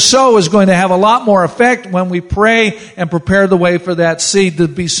you're going to sow is going to have a lot more effect when we pray and prepare the way for that seed to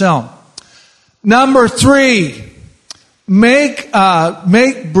be sown. Number three, make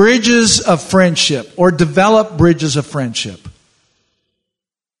bridges of friendship, or develop bridges of friendship.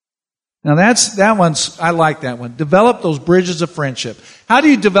 Now that one's, I like that one. Develop those bridges of friendship. How do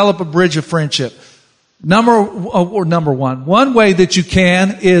you develop a bridge of friendship? Number one way that you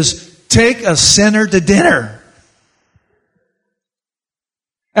can is take a sinner to dinner.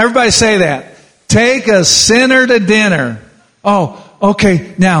 Everybody say that. Take a sinner to dinner. Oh,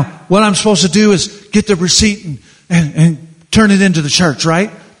 okay. Now, what I'm supposed to do is get the receipt and turn it into the church,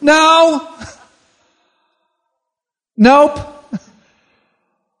 right? No. Nope.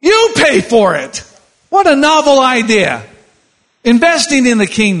 You pay for it. What a novel idea. Investing in the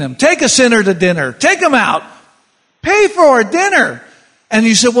kingdom. Take a sinner to dinner. Take them out. Pay for a dinner. And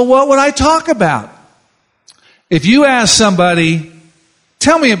you say, well, what would I talk about? If you ask somebody,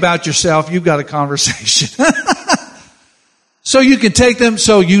 tell me about yourself, you've got a conversation. So you can take them,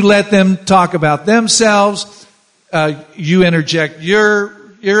 so you let them talk about themselves. You interject your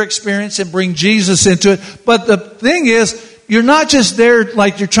experience and bring Jesus into it. But the thing is, you're not just there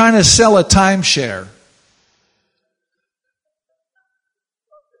like you're trying to sell a timeshare.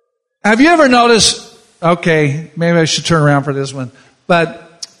 Have you ever noticed, okay, maybe I should turn around for this one,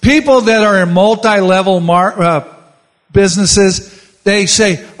 but people that are in multi-level businesses, they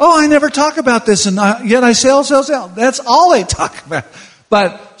say, oh, I never talk about this, and yet I sell. That's all they talk about.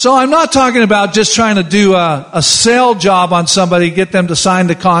 But, so I'm not talking about just trying to do a sale job on somebody, get them to sign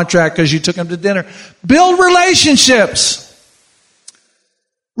the contract because you took them to dinner. Build relationships.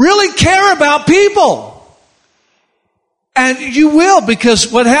 Really care about people. And you will,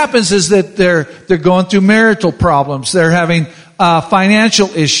 because what happens is that they're going through marital problems. They're having financial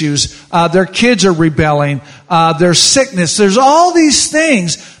issues. Their kids are rebelling. There's sickness. There's all these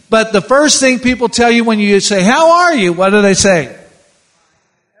things. But the first thing people tell you when you say, how are you? What do they say?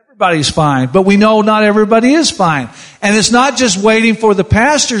 Everybody's fine. But we know not everybody is fine. And it's not just waiting for the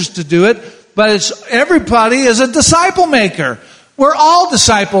pastors to do it, but it's everybody is a disciple maker. We're all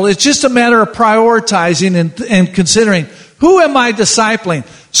disciples. It's just a matter of prioritizing and considering, who am I discipling?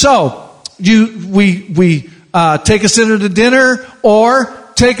 So, we take a sinner to dinner, or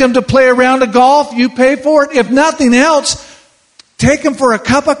take them to play a round of golf. You pay for it. If nothing else, take them for a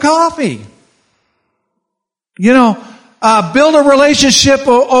cup of coffee. You know, build a relationship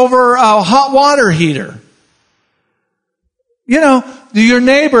over a hot water heater. You know, your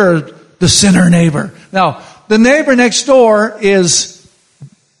neighbor, the sinner neighbor. Now, the neighbor next door is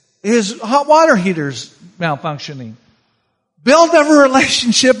hot water heater's malfunctioning. Build a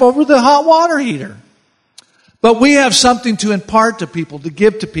relationship over the hot water heater. But we have something to impart to people, to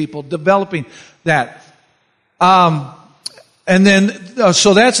give to people, developing that. And then,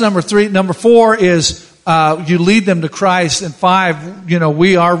 so that's number 3. Number 4 is you lead them to Christ. And 5, you know,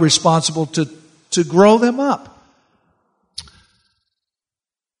 we are responsible to grow them up.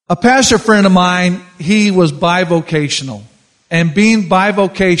 A pastor friend of mine, he was bivocational. And being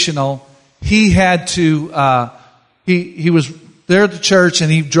bivocational, he had to, he was there at the church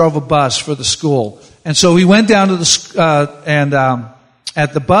and he drove a bus for the school. And so he went down to the,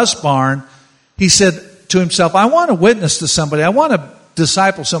 at the bus barn, he said to himself, I want to witness to somebody. I want to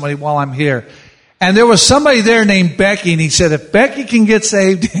disciple somebody while I'm here. And there was somebody there named Becky, and he said, if Becky can get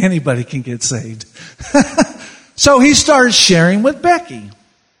saved, anybody can get saved. So he started sharing with Becky.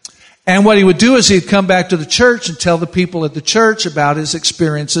 And what he would do is he'd come back to the church and tell the people at the church about his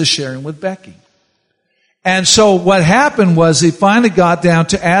experiences sharing with Becky. And so what happened was he finally got down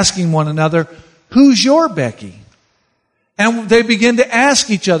to asking one another, who's your Becky? And they began to ask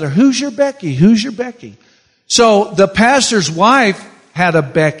each other, who's your Becky? Who's your Becky? So the pastor's wife had a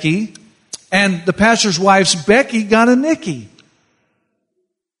Becky, and the pastor's wife's Becky got a Nikki.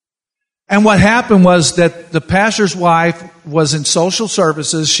 And what happened was that the pastor's wife was in social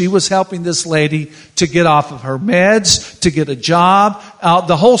services. She was helping this lady to get off of her meds, to get a job.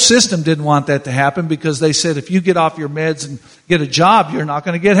 The whole system didn't want that to happen, because they said, if you get off your meds and get a job, you're not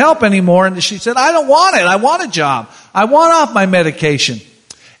going to get help anymore. And she said, I don't want it. I want a job. I want off my medication.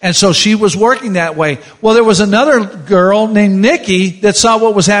 And so she was working that way. Well, there was another girl named Nikki that saw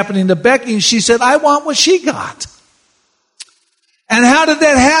what was happening to Becky, and she said, I want what she got. And how did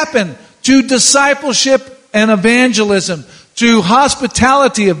that happen? To discipleship and evangelism, to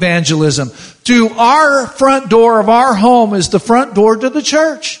hospitality evangelism, to our front door of our home is the front door to the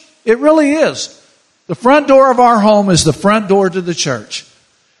church. It really is. The front door of our home is the front door to the church.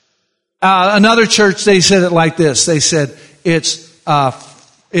 Another church, they said it like this. They said it's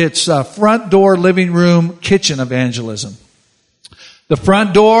front door, living room, kitchen evangelism. The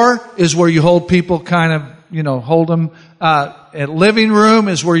front door is where you hold people kind of, hold them. At living room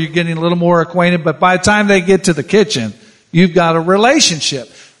is where you're getting a little more acquainted, but by the time they get to the kitchen, You've got a relationship.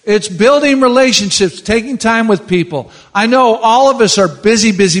 It's building relationships, taking time with people. I know all of us are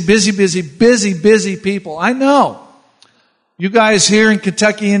busy people. I know. You guys here in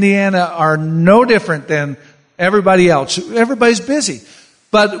Kentucky, Indiana are no different than everybody else. Everybody's busy.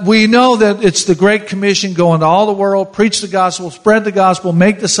 But we know that it's the Great Commission, go into all the world, preach the gospel, spread the gospel,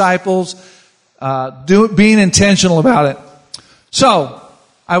 make disciples, being intentional about it. So,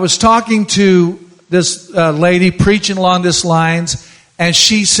 I was talking to this lady preaching along these lines, and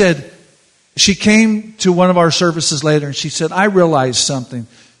she said, she came to one of our services later, and she said, I realized something.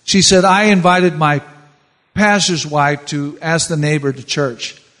 She said, I invited my pastor's wife to ask the neighbor to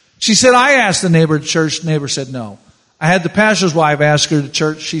church. She said, I asked the neighbor to church, the neighbor said no. I had the pastor's wife ask her to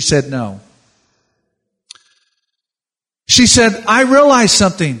church, she said no. She said, I realized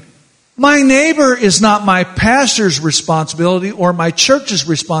something. My neighbor is not my pastor's responsibility or my church's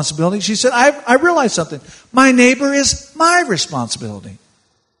responsibility. She said, I realized something. My neighbor is my responsibility.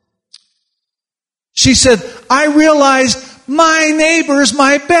 She said, I realized my neighbor is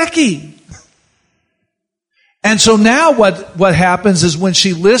my Becky. And so now what happens is when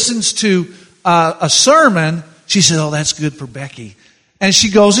she listens to a sermon, she says, oh, that's good for Becky. And she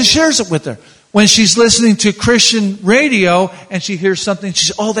goes and shares it with her. When she's listening to Christian radio and she hears something, she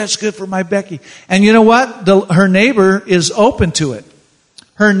says, oh, that's good for my Becky. And you know what? Her neighbor is open to it.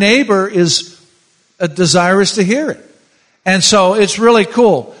 Her neighbor is desirous to hear it. And so it's really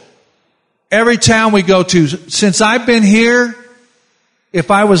cool. Every town we go to, since I've been here, if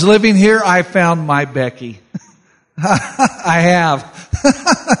I was living here, I found my Becky. I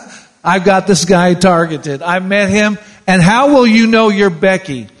have. I've got this guy targeted. I met him. And how will you know you're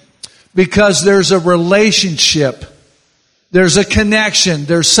Becky? Because there's a relationship. There's a connection.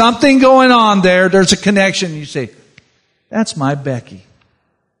 There's something going on there. There's a connection. You say, that's my Becky.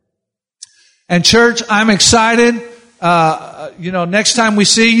 And church, I'm excited. Next time we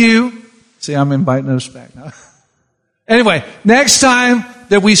see you. See, I'm inviting us back now. Anyway, next time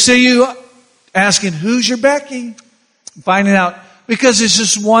that we see you, asking, who's your Becky? Finding out. Because it's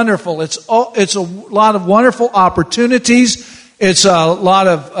just wonderful. It's a lot of wonderful opportunities. It's a lot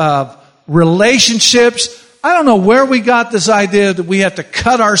of relationships. I don't know where we got this idea that we have to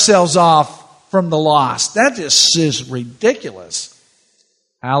cut ourselves off from the lost. That just is ridiculous.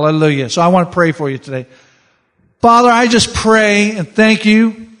 Hallelujah. So I want to pray for you today. Father, I just pray and thank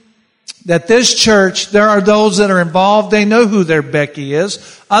you that this church, there are those that are involved. They know who their Becky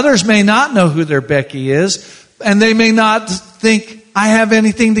is. Others may not know who their Becky is. And they may not think, I have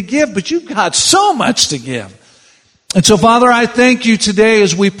anything to give, but you've got so much to give. And so, Father, I thank you today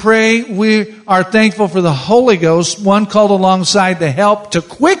as we pray. We are thankful for the Holy Ghost, one called alongside to help to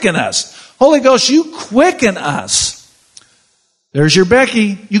quicken us. Holy Ghost, you quicken us. There's your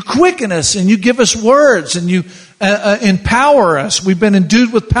Becky. You quicken us and you give us words and you empower us. We've been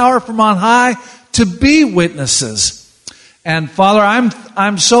endued with power from on high to be witnesses. And Father,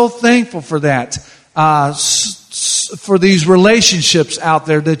 I'm so thankful for that. For these relationships out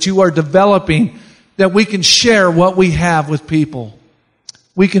there that you are developing, that we can share what we have with people.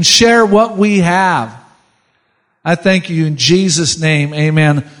 We can share what we have. I thank you in Jesus' name.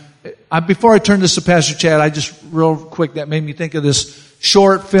 Amen. Before I turn this to Pastor Chad, I just real quick, that made me think of this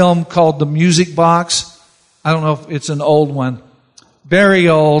short film called The Music Box. I don't know if it's an old one. Very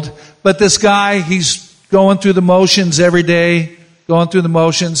old. But this guy, he's going through the motions every day, going through the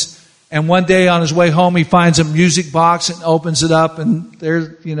motions. And one day on his way home, he finds a music box and opens it up and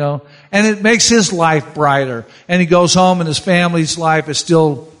there, and it makes his life brighter. And he goes home and his family's life is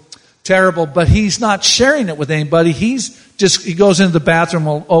still terrible, but he's not sharing it with anybody. He goes into the bathroom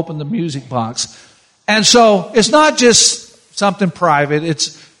and will open the music box. And so it's not just something private.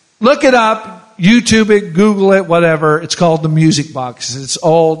 Look it up, YouTube it, Google it, whatever. It's called The Music Box. It's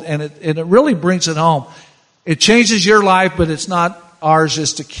old and it really brings it home. It changes your life, but it's not ours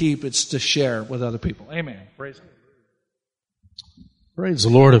is to keep, it's to share with other people. Amen. Praise the Lord. Praise the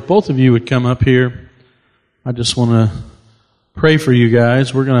Lord. If both of you would come up here, I just want to pray for you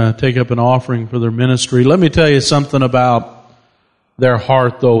guys. We're going to take up an offering for their ministry. Let me tell you something about their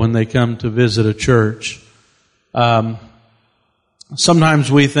heart, though, when they come to visit a church.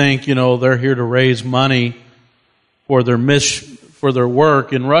 Sometimes we think, they're here to raise money for their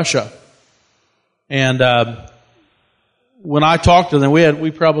work in Russia. And when I talked to them, we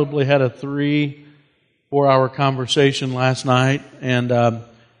probably had a 3-4 hour conversation last night, and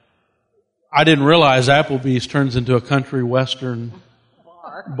I didn't realize Applebee's turns into a country western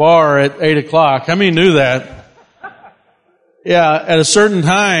bar at 8 o'clock. How many knew that? Yeah, at a certain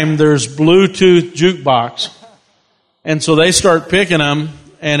time, there's Bluetooth jukebox. And so they start picking them,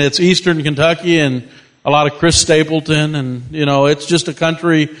 and it's Eastern Kentucky, and a lot of Chris Stapleton, and, it's just a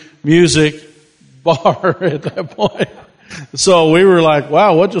country music bar at that point. So we were like,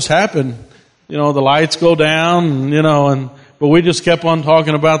 wow, what just happened? The lights go down, but we just kept on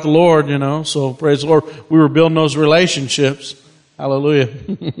talking about the Lord, so praise the Lord. We were building those relationships. Hallelujah.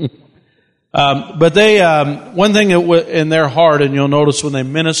 But they, one thing in their heart, and you'll notice when they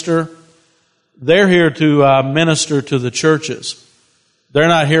minister, they're here to minister to the churches. They're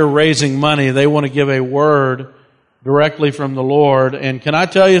not here raising money. They want to give a word directly from the Lord. And can I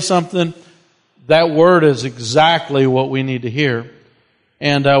tell you something? That word is exactly what we need to hear.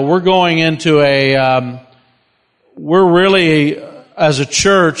 And we're going into we're really, as a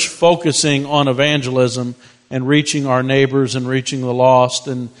church, focusing on evangelism and reaching our neighbors and reaching the lost.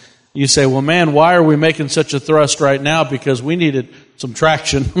 And you say, well, man, why are we making such a thrust right now? Because we needed some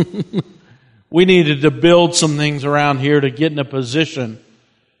traction. We needed to build some things around here to get in a position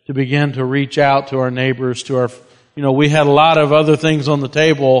to begin to reach out to our neighbors, to our, we had a lot of other things on the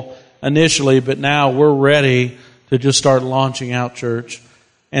table initially, but now we're ready to just start launching out church.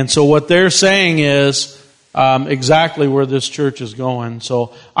 And so what they're saying is exactly where this church is going.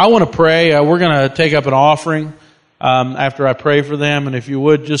 So I want to pray. We're going to take up an offering after I pray for them. And if you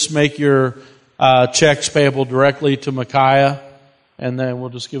would, just make your checks payable directly to Micaiah, and then we'll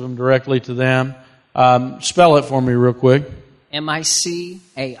just give them directly to them. Spell it for me real quick. Micaiah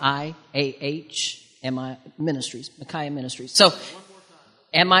Ministries. Micaiah Ministries. So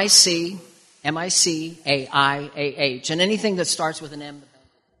Micaiah. And anything that starts with an M.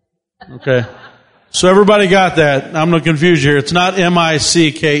 Okay. So everybody got that. I'm going to confuse you here. It's not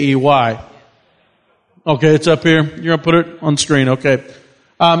Mickey. Okay, it's up here. You're going to put it on screen. Okay.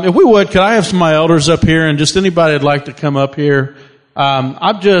 If we would, could I have some of my elders up here, and just anybody that'd like to come up here?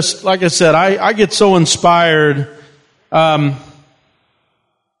 I'm just, like I said, I get so inspired. What's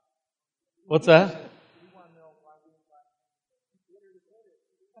that?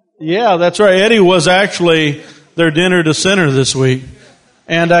 Yeah, that's right. Eddie was actually their dinner to center this week.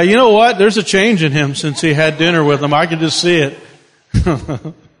 And you know what? There's a change in him since he had dinner with them. I can just see it.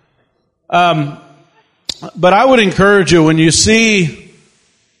 But I would encourage you, when you see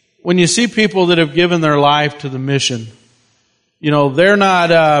people that have given their life to the mission, they're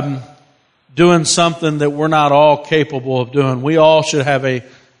not doing something that we're not all capable of doing. We all should have a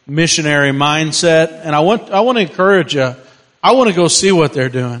missionary mindset. And I want to encourage you. I want to go see what they're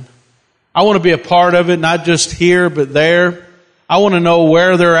doing. I want to be a part of it, not just here, but there. I want to know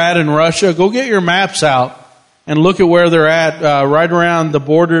where they're at in Russia. Go get your maps out and look at where they're at, right around the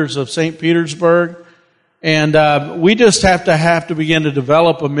borders of St. Petersburg. And we just have to begin to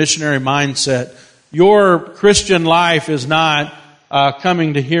develop a missionary mindset. Your Christian life is not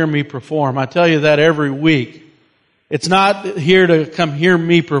coming to hear me perform. I tell you that every week. It's not here to come hear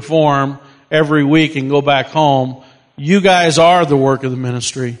me perform every week and go back home. You guys are the work of the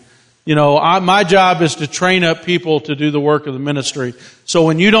ministry. My job is to train up people to do the work of the ministry. So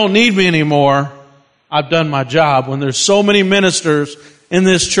when you don't need me anymore, I've done my job. When there's so many ministers in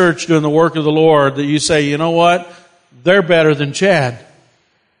this church doing the work of the Lord that you say, you know what? They're better than Chad.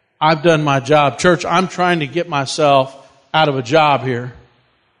 I've done my job. Church, I'm trying to get myself out of a job here.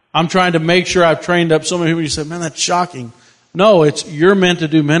 I'm trying to make sure I've trained up so many people. You say, man, that's shocking. No, you're meant to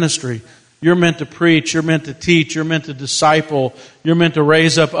do ministry. You're meant to preach. You're meant to teach. You're meant to disciple. You're meant to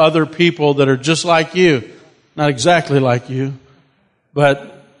raise up other people that are just like you. Not exactly like you,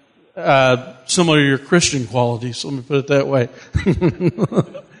 but similar to your Christian qualities. Let me put it that way.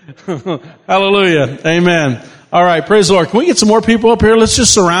 Hallelujah. Amen. All right. Praise the Lord. Can we get some more people up here? Let's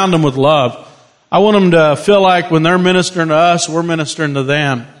just surround them with love. I want them to feel like when they're ministering to us, we're ministering to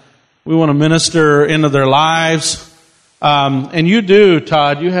them. We want to minister into their lives. And you do,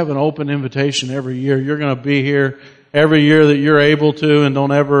 Todd, you have an open invitation every year. You're going to be here every year that you're able to, and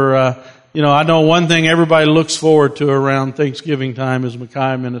don't ever, I know one thing everybody looks forward to around Thanksgiving time is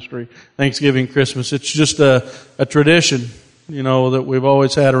Micaiah Ministry, Thanksgiving, Christmas. It's just a tradition, that we've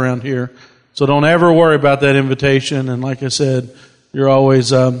always had around here. So don't ever worry about that invitation. And like I said, you're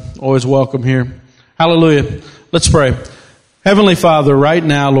always welcome here. Hallelujah. Let's pray. Heavenly Father, right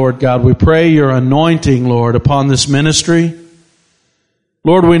now, Lord God, we pray your anointing, Lord, upon this ministry.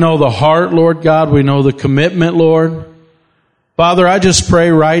 Lord, we know the heart, Lord God. We know the commitment, Lord. Father, I just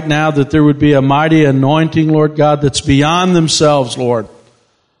pray right now that there would be a mighty anointing, Lord God, that's beyond themselves, Lord.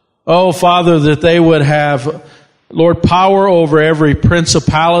 Oh, Father, that they would have, Lord, power over every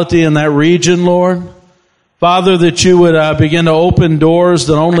principality in that region, Lord. Father, that you would begin to open doors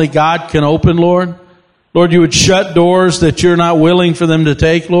that only God can open, Lord. Lord, you would shut doors that you're not willing for them to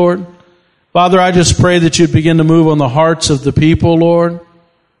take, Lord. Father, I just pray that you'd begin to move on the hearts of the people, Lord.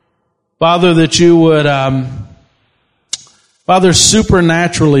 Father, that you would, Father,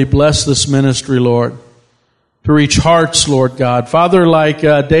 supernaturally bless this ministry, Lord, to reach hearts, Lord God. Father, like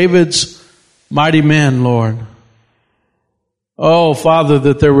David's mighty men, Lord. Oh, Father,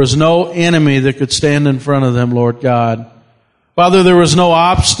 that there was no enemy that could stand in front of them, Lord God. Father, there was no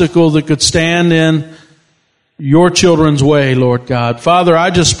obstacle that could stand in your children's way, Lord God. Father, I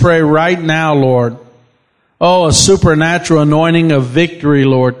just pray right now, Lord, oh, a supernatural anointing of victory,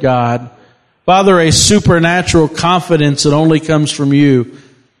 Lord God. Father, a supernatural confidence that only comes from you.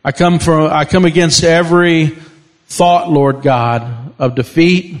 I come against every thought, Lord God, of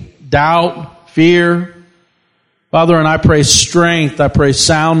defeat, doubt, fear. Father, and I pray strength. I pray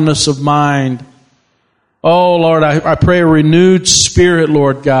soundness of mind. Oh, Lord, I pray a renewed spirit,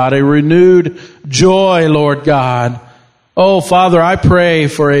 Lord God, a renewed joy, Lord God. Oh, Father, I pray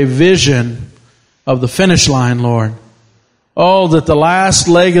for a vision of the finish line, Lord. Oh, that the last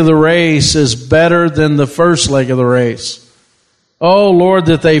leg of the race is better than the first leg of the race. Oh, Lord,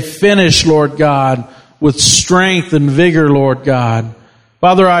 that they finish, Lord God, with strength and vigor, Lord God.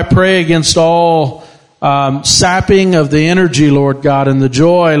 Father, I pray against all sapping of the energy, Lord God, and the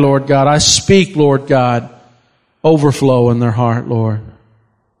joy, Lord God. I speak, Lord God, overflow in their heart, Lord.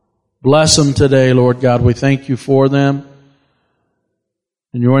 Bless them today, Lord God. We thank you for them.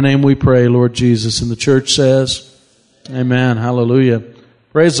 In your name we pray, Lord Jesus. And the church says, amen. Hallelujah.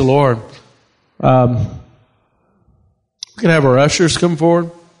 Praise the Lord. We can have our ushers come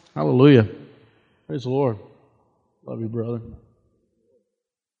forward. Hallelujah. Praise the Lord. Love you, brother.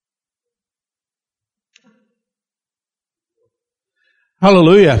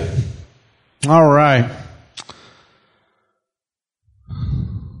 Hallelujah. All right.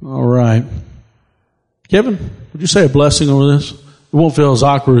 All right. Kevin, would you say a blessing over this? It won't feel as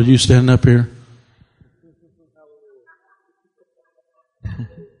awkward as you standing up here.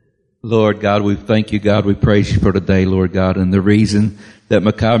 Lord God, we thank you, God. We praise you for today, Lord God, and the reason that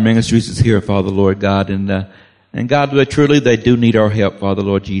Micaiah Ministries is here, Father, Lord God, and God, that truly they do need our help, Father,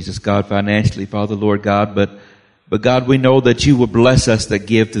 Lord Jesus, God, financially, Father, Lord God, but God, we know that you will bless us that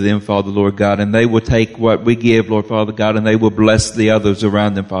give to them, Father, Lord God, and they will take what we give, Lord, Father God, and they will bless the others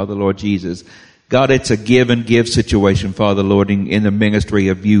around them, Father, Lord Jesus. God, it's a give and give situation, Father, Lord, in the ministry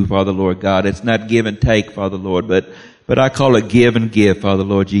of you, Father, Lord God. It's not give and take, Father, Lord, but I call it give and give, Father,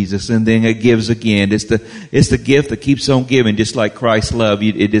 Lord Jesus, and then it gives again. It's the gift that keeps on giving, just like Christ's love.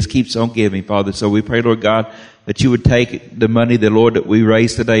 It just keeps on giving, Father. So we pray, Lord God, that you would take the money, the Lord, that we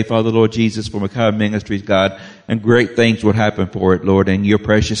raised today, Father, Lord Jesus, for Micaiah Ministries, God, and great things would happen for it, Lord. In your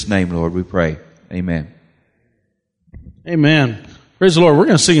precious name, Lord, we pray. Amen. Amen. Praise the Lord. We're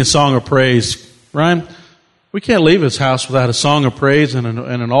going to sing a song of praise. Ryan, we can't leave His house without a song of praise and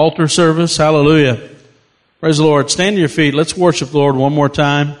an altar service. Hallelujah. Praise the Lord. Stand to your feet. Let's worship the Lord one more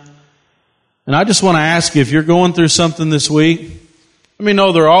time. And I just want to ask you, if you're going through something this week, let me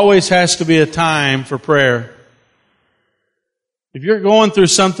know there always has to be a time for prayer. If you're going through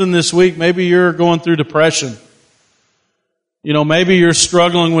something this week, maybe you're going through depression. You know, maybe you're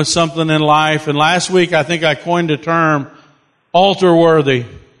struggling with something in life. And last week, I think I coined a term, altar-worthy.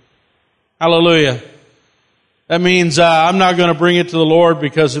 Hallelujah. That means I'm not going to bring it to the Lord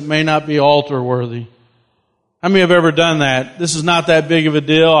because it may not be altar-worthy. How many have ever done that? This is not that big of a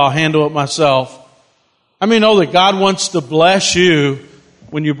deal. I'll handle it myself. How many know that God wants to bless you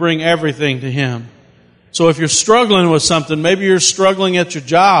when you bring everything to Him? So if you're struggling with something, maybe you're struggling at your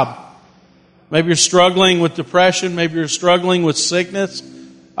job. Maybe you're struggling with depression. Maybe you're struggling with sickness.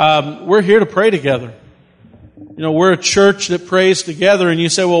 We're here to pray together. You know, we're a church that prays together. And you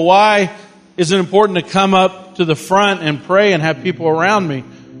say, well, why is it important to come up to the front and pray and have people around me?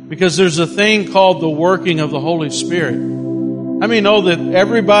 Because there's a thing called the working of the Holy Spirit. How many know that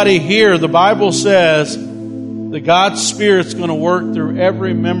everybody here, the Bible says that God's Spirit's going to work through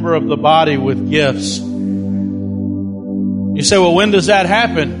every member of the body with gifts. You say, well, when does that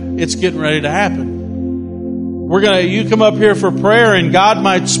happen? It's getting ready to happen. You come up here for prayer and God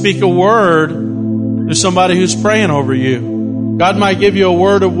might speak a word to somebody who's praying over you. God might give you a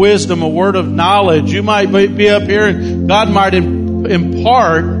word of wisdom, a word of knowledge. You might be up here and God might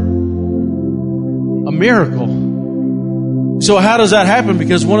impart a miracle. So how does that happen?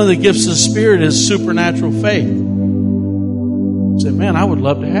 Because one of the gifts of the Spirit is supernatural faith. You say, man, I would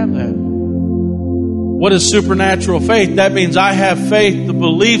love to have that. What is supernatural faith? That means I have faith to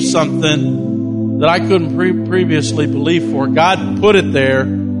believe something that I couldn't previously believe for. God put it there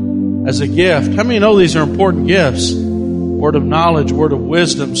as a gift. How many know these are important gifts? Word of knowledge, word of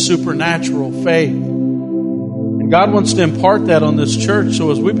wisdom, supernatural faith. And God wants to impart that on this church.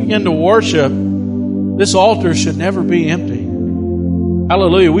 So as we begin to worship, this altar should never be empty.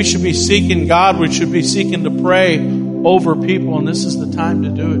 Hallelujah. We should be seeking God. We should be seeking to pray over people. And this is the time to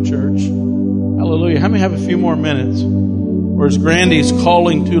do it, church. Hallelujah. How many have a few more minutes? Or is Grandy's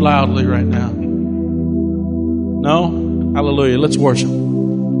calling too loudly right now? No? Hallelujah. Let's worship.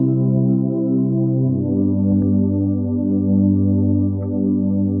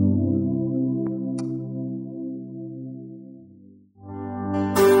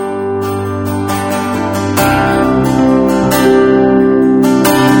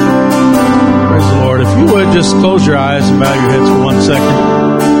 Just close your eyes and bow your heads for 1 second.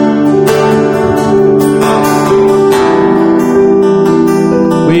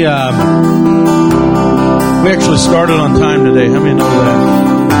 We actually started on time today. How many know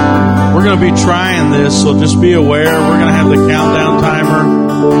that? We're going to be trying this, so just be aware. We're going to have the countdown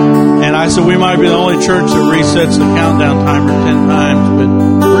timer. And I said we might be the only church that resets the countdown timer 10 times. But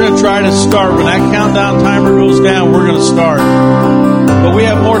we're going to try to start. When that countdown timer goes down, we're going to start. But we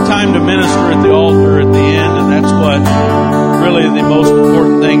have more time to minister at the altar at the end, and that's what really the most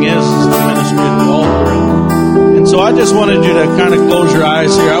important thing is the ministry at the altar. And so I just wanted you to kind of close your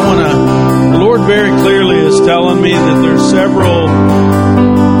eyes here. The Lord very clearly is telling me that there's several,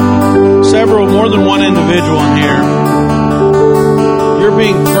 more than one individual in here. You're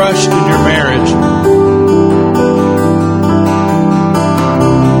being crushed in your marriage.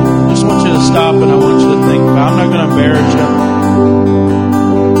 I just want you to stop and I want you to think about it. I'm not going to embarrass you.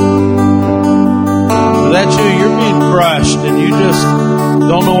 That's you. You're being crushed and you just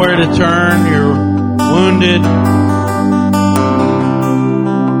don't know where to turn. You're wounded.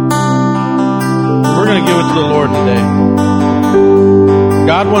 We're going to give it to the Lord today.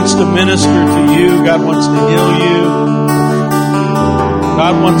 God wants to minister to you. God wants to heal you.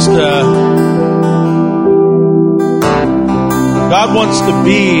 God wants to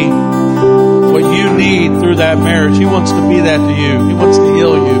be what you need through that marriage. He wants to be that to you. He wants to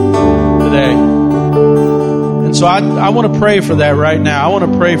heal you today. And so I want to pray for that right now. I want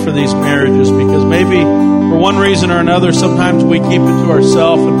to pray for these marriages because maybe for one reason or another, sometimes we keep it to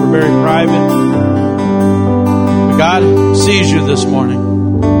ourselves and we're very private. But God sees you this morning.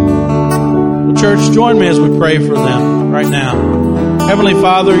 Well, church, join me as we pray for them right now. Heavenly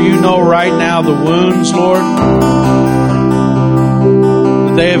Father, you know right now the wounds, Lord,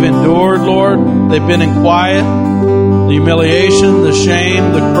 that they have endured, Lord. They've been in quiet, the humiliation, the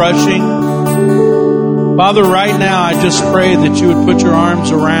shame, the crushing. Father, right now, I just pray that you would put your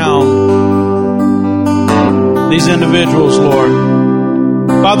arms around these individuals, Lord.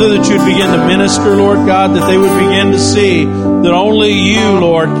 Father, that you would begin to minister, Lord God, that they would begin to see that only you,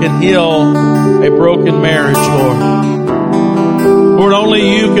 Lord, can heal a broken marriage, Lord. Lord, only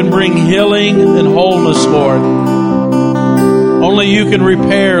you can bring healing and wholeness, Lord. Only you can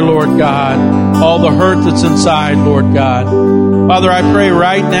repair, Lord God, all the hurt that's inside, Lord God. Father, I pray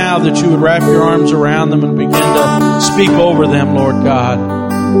right now that you would wrap your arms around them and begin to speak over them, Lord God.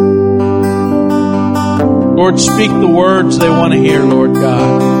 Lord, speak the words they want to hear, Lord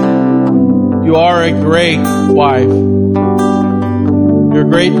God. You are a great wife. You're a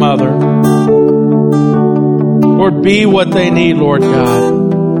great mother. Lord, be what they need, Lord God.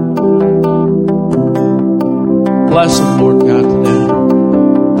 Bless them, Lord God, today.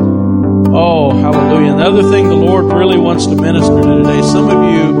 Oh, hallelujah. And the other thing the Lord really wants to minister to today, some of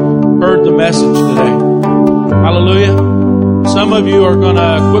you heard the message today. Hallelujah. Some of you are going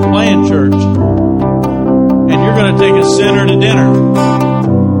to quit playing church. And you're going to take a sinner to dinner.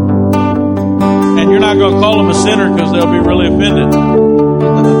 And you're not going to call them a sinner because they'll be really offended.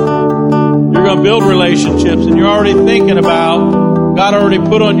 You're going to build relationships. And you're already thinking about, God already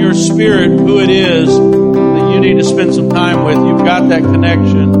put on your spirit who it is that you need to spend some time with. You've got that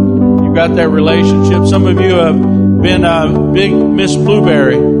connection. You've got that relationship. Some of you have been a big Miss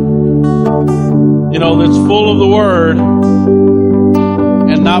Blueberry, that's full of the Word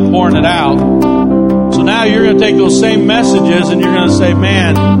and not pouring it out. So now you're going to take those same messages and you're going to say,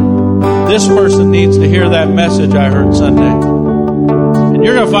 man, this person needs to hear that message I heard Sunday. And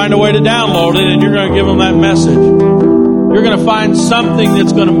you're going to find a way to download it and you're going to give them that message. You're going to find something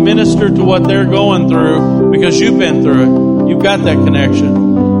that's going to minister to what they're going through because you've been through it. You've got that connection.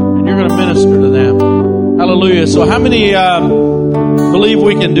 You're going to minister to them. Hallelujah. So how many believe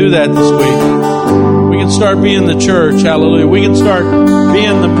we can do that this week? We can start being the church. Hallelujah. We can start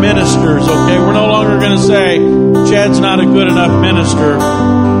being the ministers, okay? We're no longer going to say, Chad's not a good enough minister.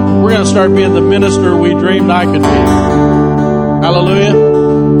 We're going to start being the minister we dreamed I could be. Hallelujah.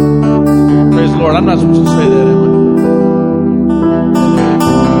 Praise the Lord. I'm not supposed to say that, am I?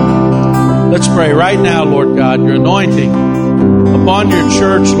 Let's pray right now, Lord God, your anointing upon your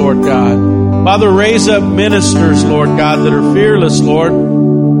church, Lord God. Father, raise up ministers, Lord God, that are fearless, Lord.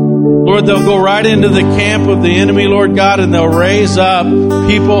 Lord, they'll go right into the camp of the enemy, Lord God, and they'll raise up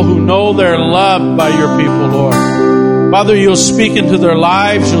people who know they're loved by your people, Lord. Father, you'll speak into their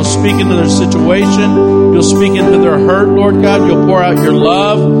lives. You'll speak into their situation. You'll speak into their hurt, Lord God. You'll pour out your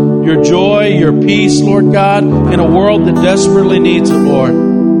love, your joy, your peace, Lord God, in a world that desperately needs it, Lord.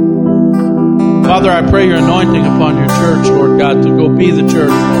 Father, I pray your anointing upon your church, Lord God, to go be the church,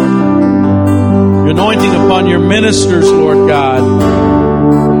 Lord. Your anointing upon your ministers, Lord God.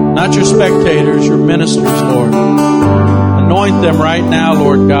 Not your spectators, your ministers, Lord. Anoint them right now,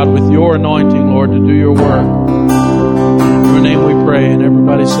 Lord God, with your anointing, Lord, to do your work. In your name we pray. And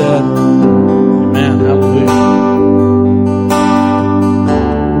everybody said, amen. Hallelujah.